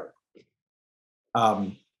aware of it.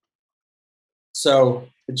 So,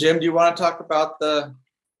 Jim, do you want to talk about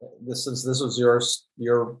this was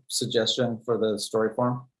your suggestion for the story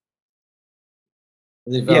form?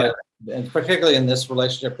 Yeah. And particularly in this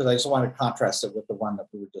relationship, because I just want to contrast it with the one that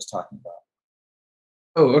we were just talking about.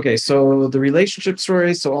 Oh, okay. So the relationship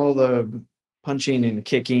story, so all the punching and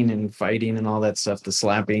kicking and fighting and all that stuff, the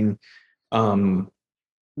slapping,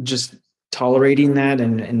 just tolerating that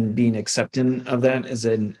and being accepting of that is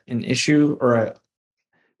an issue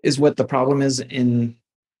is what the problem is in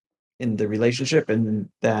the relationship, and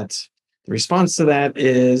that the response to that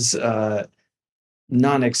is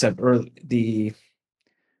non-accept or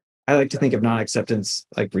I like to think of non-acceptance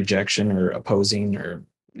like rejection or opposing, or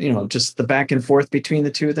just the back and forth between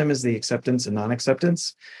the two of them is the acceptance and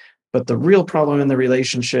non-acceptance. But the real problem in the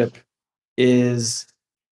relationship is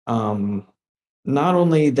not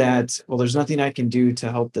only that, well, there's nothing I can do to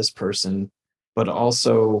help this person, but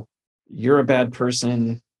also you're a bad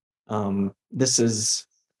person. This is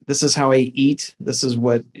how I eat. This is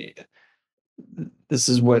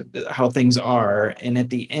how things are. And at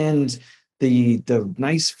the end, the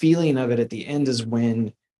nice feeling of it at the end is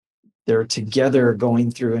when they're together going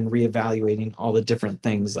through and reevaluating all the different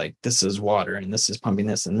things, like this is water and this is pumping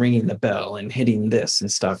this and ringing the bell and hitting this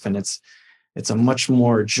and stuff. And it's a much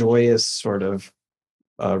more joyous sort of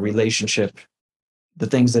relationship, the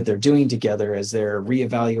things that they're doing together as they're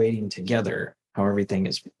reevaluating together how everything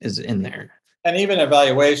is in there. And even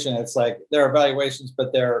evaluation, it's like they're evaluations,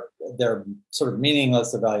 but they're sort of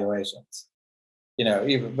meaningless evaluations.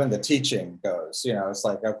 Even when the teaching goes, it's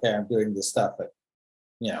like, okay, I'm doing this stuff, but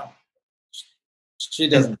she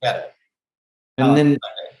doesn't get it. And then,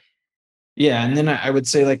 yeah, and then I would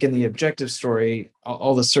say, like in the objective story,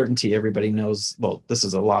 all the certainty, everybody knows, well, this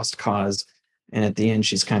is a lost cause, and at the end,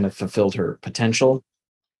 she's kind of fulfilled her potential,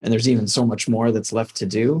 and there's even so much more that's left to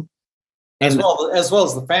do. As well as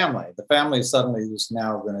the family. The family suddenly is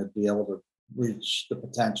now going to be able to reach the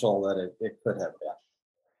potential that it could have been.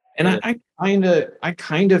 And I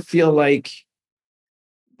kind of feel like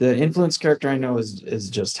the influence character I know is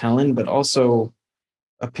just Helen, but also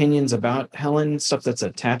opinions about Helen, stuff that's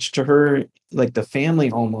attached to her, like the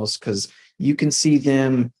family almost, because you can see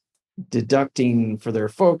them deducting for their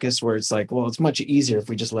focus, where it's like, well, it's much easier if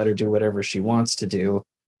we just let her do whatever she wants to do,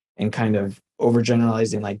 and kind of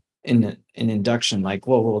overgeneralizing, like in an induction, like,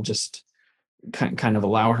 well, we'll just kind of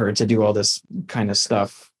allow her to do all this kind of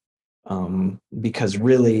stuff, because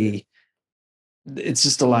really it's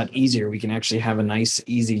just a lot easier. We can actually have a nice,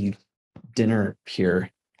 easy dinner here.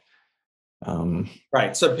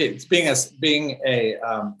 Right. So it's being a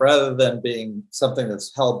rather than being something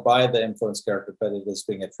that's held by the influence character, but it is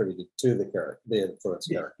being attributed to the influence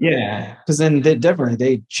character. Yeah, because then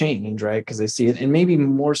they change, right? Because they see it, and maybe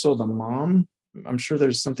more so the mom. I'm sure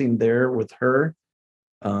there's something there with her.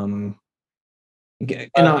 And I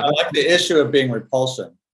like the issue of being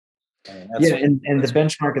repulsion. I mean, and the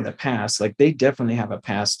benchmark of the past, like they definitely have a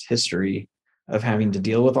past history of having to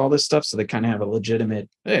deal with all this stuff. So they kind of have a legitimate,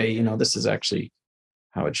 hey, this is actually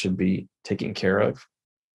how it should be taken care of.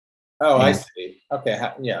 Oh, I see. Okay.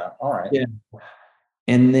 Yeah. All right. Yeah.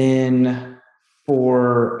 And then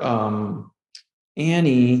for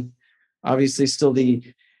Annie, obviously still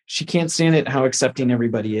she can't stand it how accepting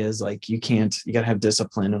everybody is. Like you gotta have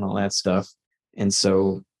discipline and all that stuff. And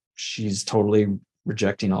so she's totally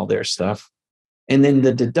rejecting all their stuff. And then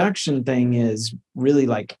the deduction thing is really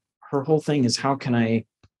like her whole thing is how can I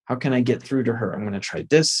get through to her? I'm going to try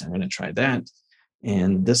this. I'm going to try that.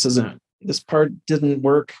 And this part didn't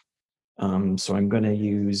work. So I'm going to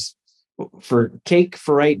use for cake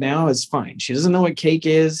for right now is fine. She doesn't know what cake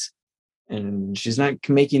is and she's not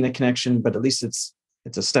making the connection, but at least it's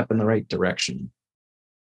a step in the right direction.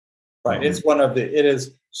 Right.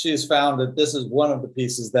 She's found that this is one of the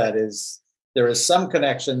pieces there is some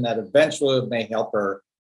connection that eventually may help her,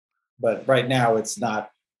 but right now it's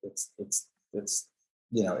not. It's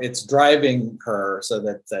driving her, so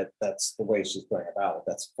that's the way she's going about it.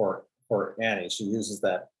 That's for Annie. She uses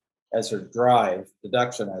that as her drive,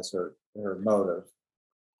 deduction as her motive.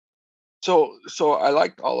 So I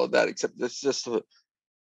liked all of that, except it's just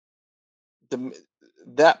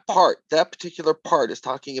that particular part is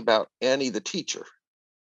talking about Annie the teacher.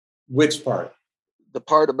 Which part? The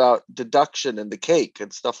part about deduction and the cake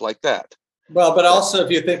and stuff like that. Well, but also if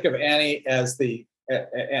you think of Annie as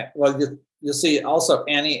you'll see also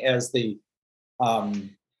Annie as the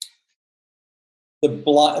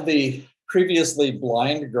previously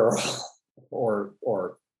blind girl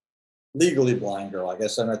or legally blind girl. I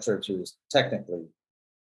guess I'm not sure if she was technically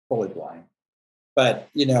fully blind, but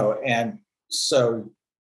and so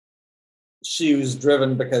she was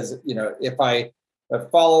driven because if I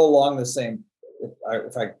follow along the same.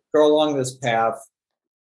 If I go along this path,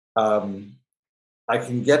 I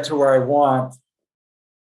can get to where I want,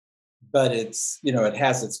 but it's it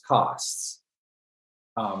has its costs,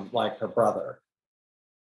 like her brother.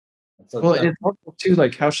 So well, it's also too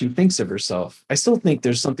like how she thinks of herself. I still think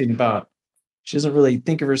there's something about she doesn't really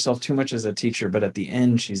think of herself too much as a teacher, but at the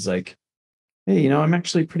end she's like, hey, I'm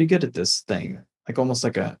actually pretty good at this thing, like almost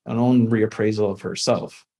like an own reappraisal of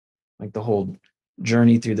herself, like the whole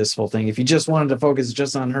journey through this whole thing. If you just wanted to focus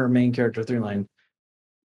just on her main character through line,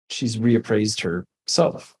 she's reappraised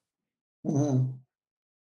herself. Mm-hmm.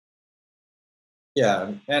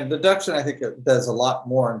 Yeah, and deduction I think it does a lot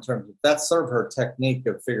more in terms of that's sort of her technique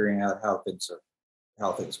of figuring out how things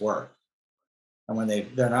work. And when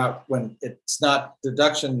it's not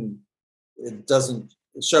deduction, it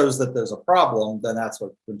shows that there's a problem. Then that's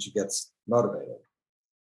when she gets motivated.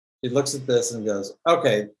 She looks at this and goes,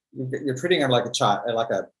 okay. You're treating her like a child,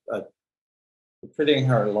 you're treating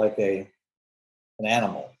her like an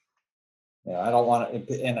animal. I don't want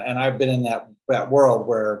to, and I've been in that world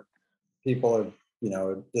where people are,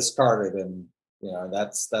 discarded, and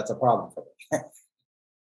that's a problem for me.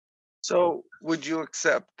 So, would you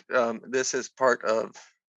accept this as part of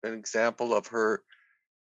an example of her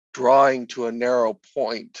drawing to a narrow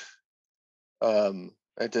point,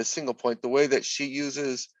 at a single point, the way that she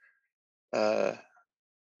uses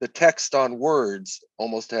the text on words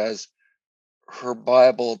almost as her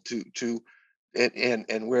Bible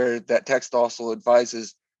and where that text also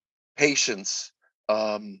advises patience,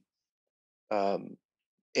 and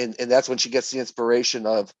that's when she gets the inspiration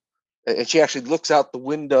of, and she actually looks out the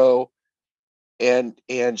window and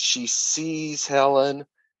she sees Helen,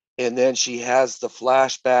 and then she has the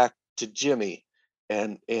flashback to Jimmy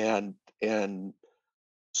and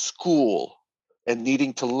school and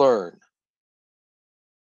needing to learn.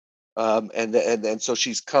 And so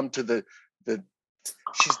she's come to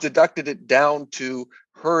she's deducted it down to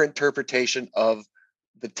her interpretation of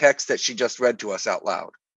the text that she just read to us out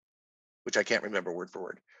loud, which I can't remember word for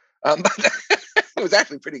word. But it was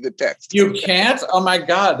actually pretty good text. You can't? Oh my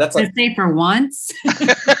God, that's like say for once.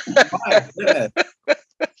 My goodness.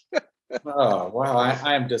 Oh, wow.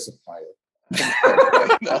 I am disappointed.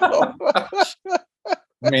 No.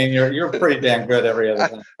 I mean, you're pretty damn good every other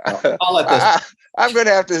time. So I'll let this. I'm going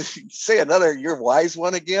to have to say another "you're wise"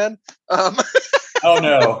 one again. Oh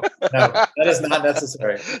no, that is not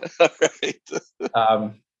necessary. Right.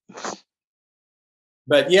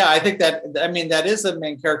 But yeah, I think that is a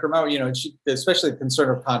main character moment. She, especially the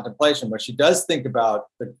concern of contemplation, where she does think about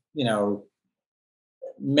the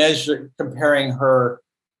comparing her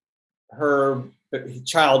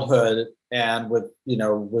childhood and with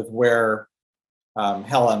where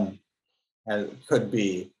Helen could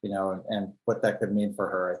be, and what that could mean for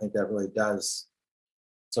her. I think that really does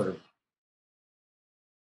sort of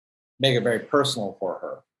make it very personal for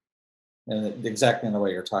her, and exactly in the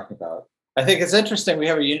way you're talking about. I think it's interesting. We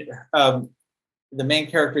have the main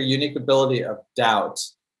character unique ability of doubt.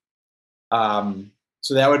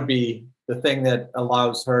 So that would be the thing that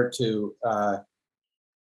allows her to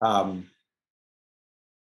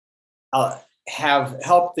have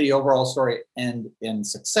helped the overall story end in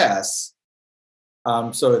success.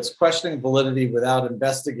 So it's questioning validity without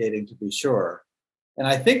investigating to be sure. And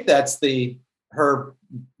I think that's her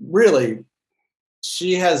really.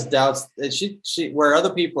 She has doubts that she where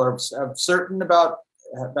other people are certain about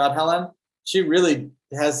Helen. She really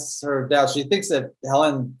has her doubts. She thinks that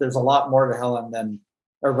Helen, there's a lot more to Helen than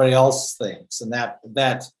everybody else thinks, and that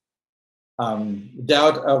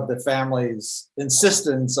doubt of the family's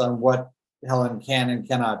insistence on what Helen can and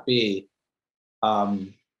cannot be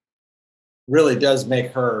really does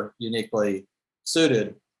make her uniquely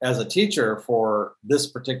suited as a teacher for this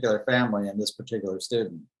particular family and this particular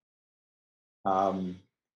student. I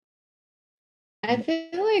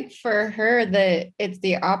feel like for her that it's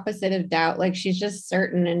the opposite of doubt. Like she's just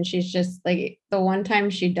certain, and she's just like the one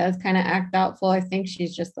time she does kind of act doubtful, I think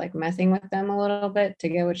she's just like messing with them a little bit to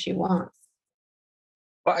get what she wants.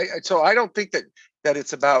 Well, so I don't think that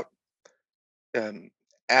it's about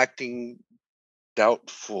acting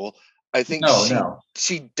doubtful. I think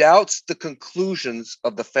she doubts the conclusions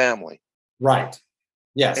of the family. Right.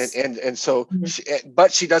 Yes. And so,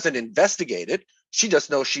 but she doesn't investigate it. She just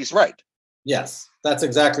knows she's right. Yes, that's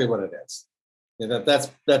exactly what it is.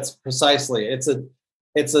 That's precisely. It's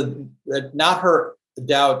not her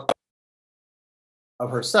doubt of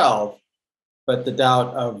herself, but the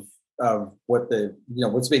doubt of what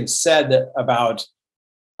what's being said about.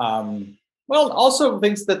 Well, also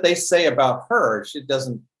things that they say about her. She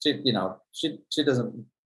doesn't. She doesn't.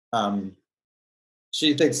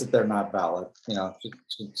 She thinks that they're not valid.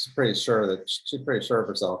 She's pretty sure of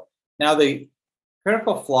herself. Now, the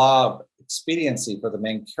critical flaw of expediency for the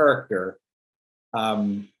main character.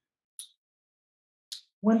 When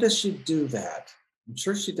does she do that? I'm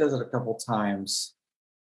sure she does it a couple times.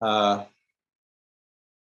 My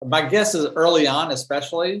guess is early on,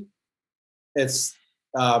 especially. It's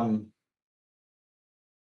when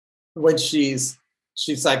she's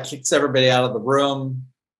like kicks everybody out of the room,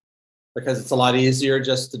 because it's a lot easier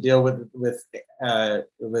just to deal with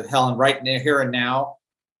Helen right here and now,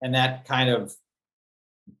 and that kind of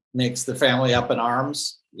makes the family up in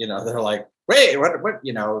arms. They're like, wait, what?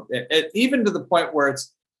 Even to the point where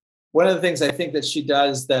it's one of the things I think that she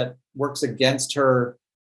does that works against her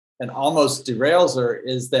and almost derails her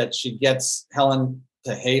is that she gets Helen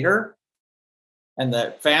to hate her, and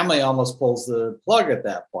the family almost pulls the plug at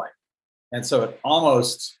that point. And so it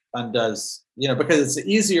almost undoes, because it's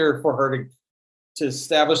easier for her to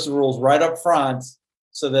establish the rules right up front,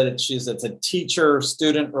 so that it's a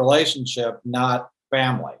teacher-student relationship, not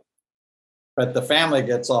family. But the family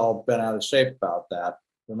gets all bent out of shape about that.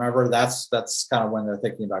 Remember, that's kind of when they're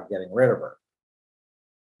thinking about getting rid of her.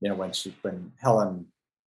 When Helen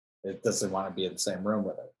doesn't want to be in the same room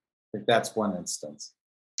with her. I think that's one instance.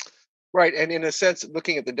 Right, and in a sense,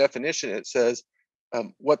 looking at the definition, it says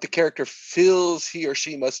what the character feels he or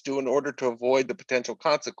she must do in order to avoid the potential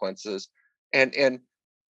consequences, and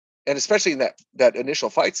especially in that initial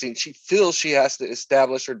fight scene, she feels she has to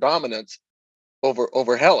establish her dominance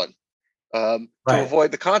over Helen to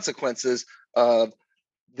avoid the consequences of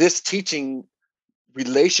this teaching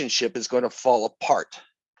relationship is going to fall apart.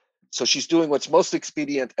 So she's doing what's most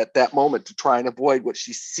expedient at that moment to try and avoid what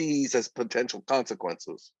she sees as potential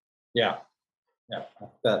consequences. Yeah.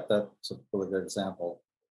 That's a really good example.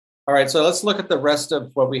 All right, so let's look at the rest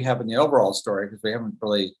of what we have in the overall story, because we haven't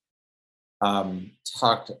really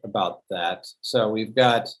talked about that. So we've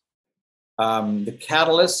got the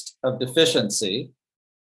catalyst of deficiency.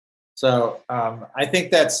 So I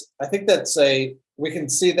think we can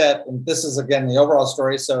see that, and this is again the overall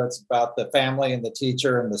story. So it's about the family and the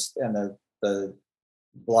teacher and the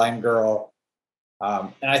blind girl,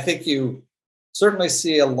 and I think certainly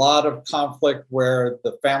see a lot of conflict where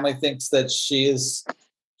the family thinks that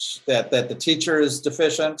that the teacher is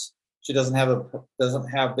deficient. She doesn't have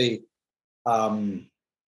the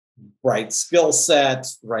right skill set,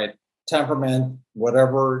 right temperament,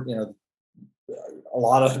 whatever, a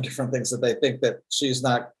lot of different things that they think that she's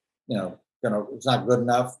not, it's not good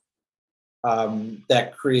enough.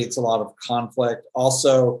 That creates a lot of conflict.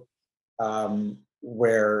 Also,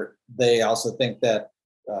 where they also think that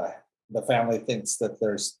the family thinks that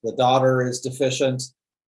the daughter is deficient,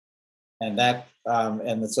 and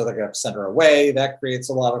so they're going to send her away. That creates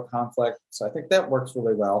a lot of conflict. So I think that works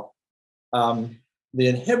really well. The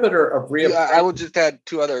inhibitor of I would just add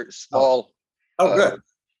two other small good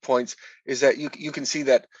points. Is that you can see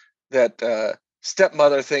that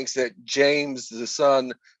stepmother thinks that James the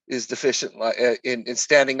son is deficient in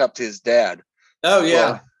standing up to his dad. Oh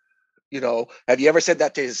yeah. Well, have you ever said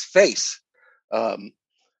that to his face,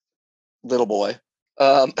 little boy?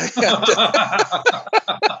 And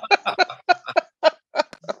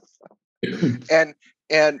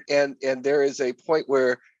there is a point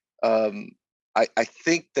where I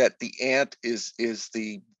think that the aunt is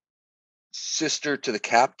the sister to the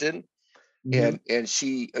captain, and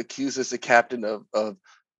she accuses the captain of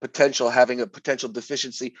having a potential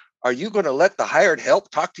deficiency. Are you going to let the hired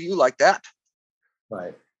help talk to you like that?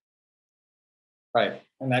 Right.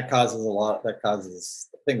 And that causes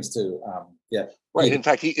things to get right. In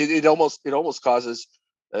fact, it almost causes,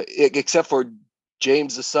 except for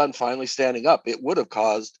James the son finally standing up, it would have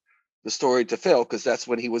caused the story to fail, because that's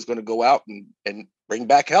when he was going to go out and bring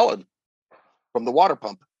back Helen from the water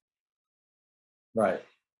pump. Right.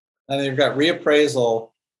 And you've got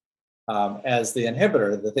reappraisal as the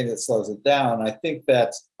inhibitor, the thing that slows it down. I think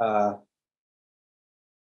that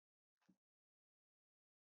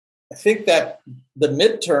the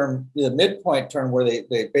midpoint term where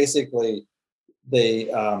they basically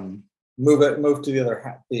move to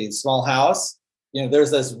the small house.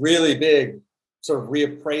 There's this really big sort of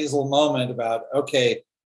reappraisal moment about, okay,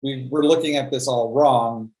 we're looking at this all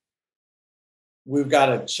wrong. We've got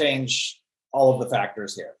to change all of the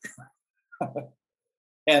factors here.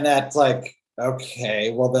 And that's like,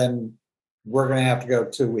 okay, well then we're going to have to go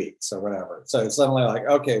 2 weeks or whatever. So it's suddenly like,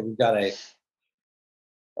 okay, we've got a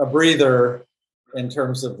breather in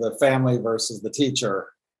terms of the family versus the teacher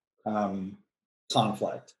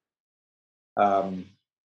conflict. And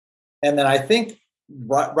then I think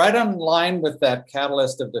right on line with that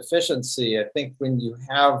catalyst of deficiency, I think when you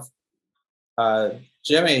have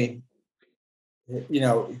Jimmy,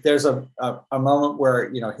 there's a moment where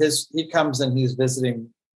he comes and he's visiting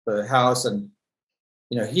the house, and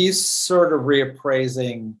he's sort of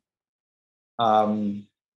reappraising the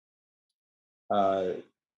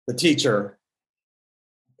teacher,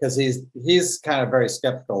 because he's kind of very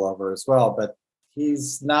skeptical of her as well, but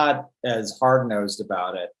he's not as hard-nosed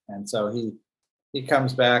about it. And so he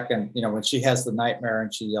comes back, and when she has the nightmare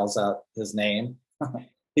and she yells out his name,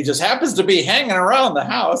 he just happens to be hanging around the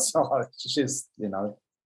house. She's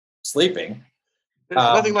sleeping. There's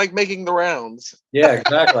nothing like making the rounds. Yeah,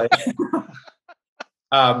 exactly.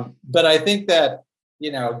 But I think that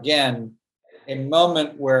again, a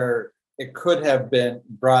moment where it could have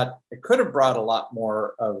brought a lot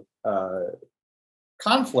more of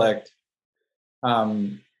conflict.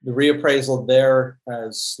 The reappraisal there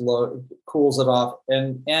cools it off,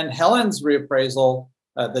 and Helen's reappraisal,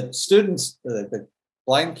 the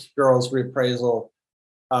blind girl's reappraisal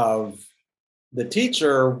of the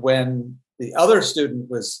teacher when the other student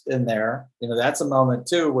was in there. That's a moment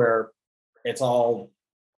too where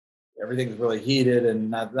everything's really heated and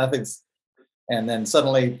nothing's. And then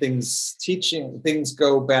suddenly things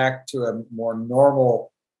go back to a more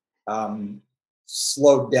normal,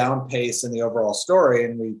 slowed down pace in the overall story,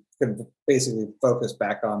 and we can basically focus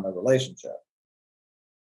back on the relationship.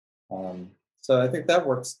 So I think that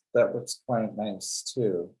works quite nice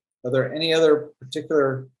too. Are there any other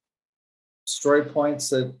particular story points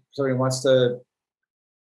that somebody wants to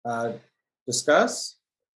discuss?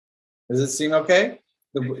 Does it seem okay?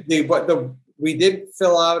 We did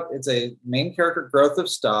fill out, it's a main character growth of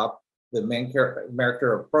stop, the main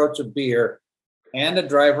character approach of beer, and a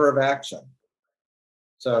driver of action.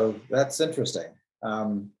 So that's interesting.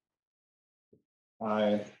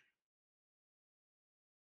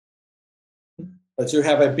 But you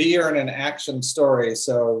have a beer and an action story,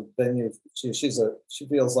 so then she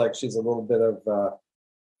feels like she's a little bit of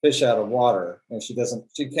fish out of water, and she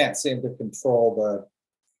can't seem to control the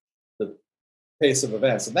pace of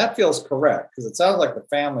events, and that feels correct, because it sounds like the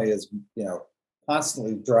family is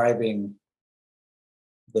constantly driving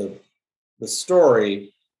the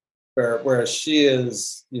story, Whereas she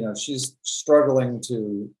is, she's struggling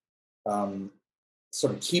to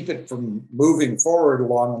sort of keep it from moving forward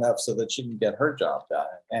long enough so that she can get her job done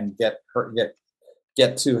and get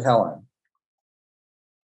to Helen.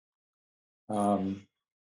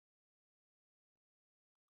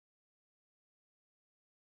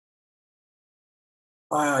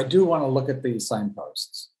 I do want to look at the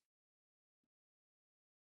signposts.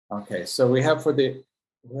 Okay, so we have so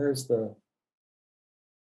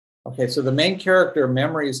the main character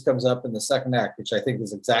Memories comes up in the second act, which I think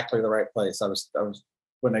is exactly the right place.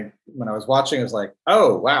 When I was watching, I was like,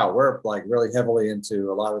 oh wow, we're like really heavily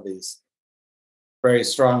into a lot of these very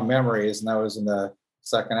strong memories, and that was in the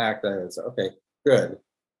second act. I was okay, good.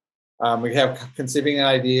 We have conceiving an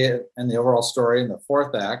idea and the overall story in the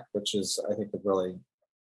fourth act, which is I think a really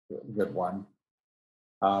good one.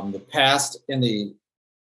 The past in the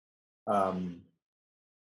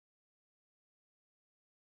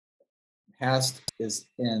past is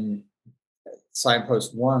in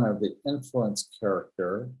signpost 1 of the influence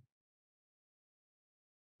character.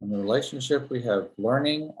 In the relationship, we have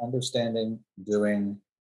learning, understanding, doing,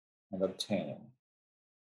 and obtaining.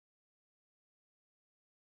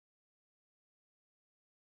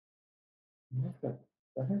 I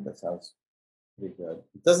think that sounds pretty good.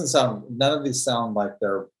 It doesn't sound. None of these sound like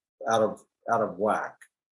they're out of whack.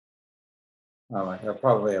 I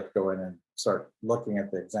probably have to go in and start looking at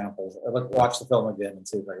the examples. Watch the film again and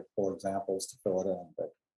see if I can pull examples to fill it in.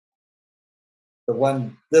 But the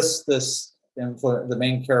one, this influence, the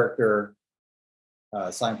main character,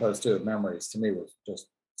 signpost 2 of Memories, to me was just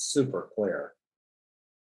super clear.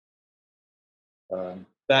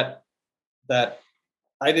 That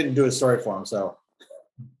I didn't do a story for him, so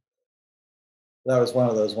that was one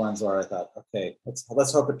of those ones where I thought, okay,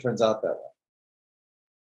 let's hope it turns out that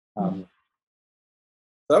way.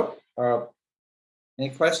 Any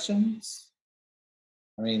questions?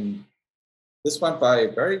 I mean, this went by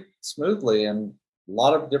very smoothly, and a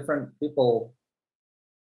lot of different people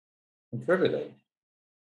contributed,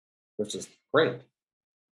 which is great.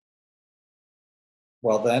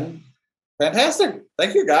 Well then, fantastic.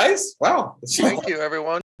 Thank you, guys. Wow. Thank you,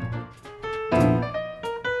 everyone.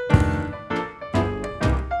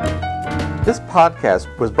 This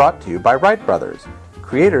podcast was brought to you by Wright Brothers,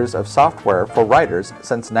 creators of software for writers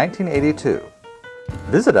since 1982.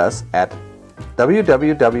 Visit us at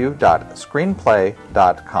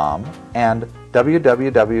www.screenplay.com and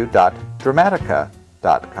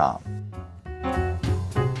www.dramatica.com.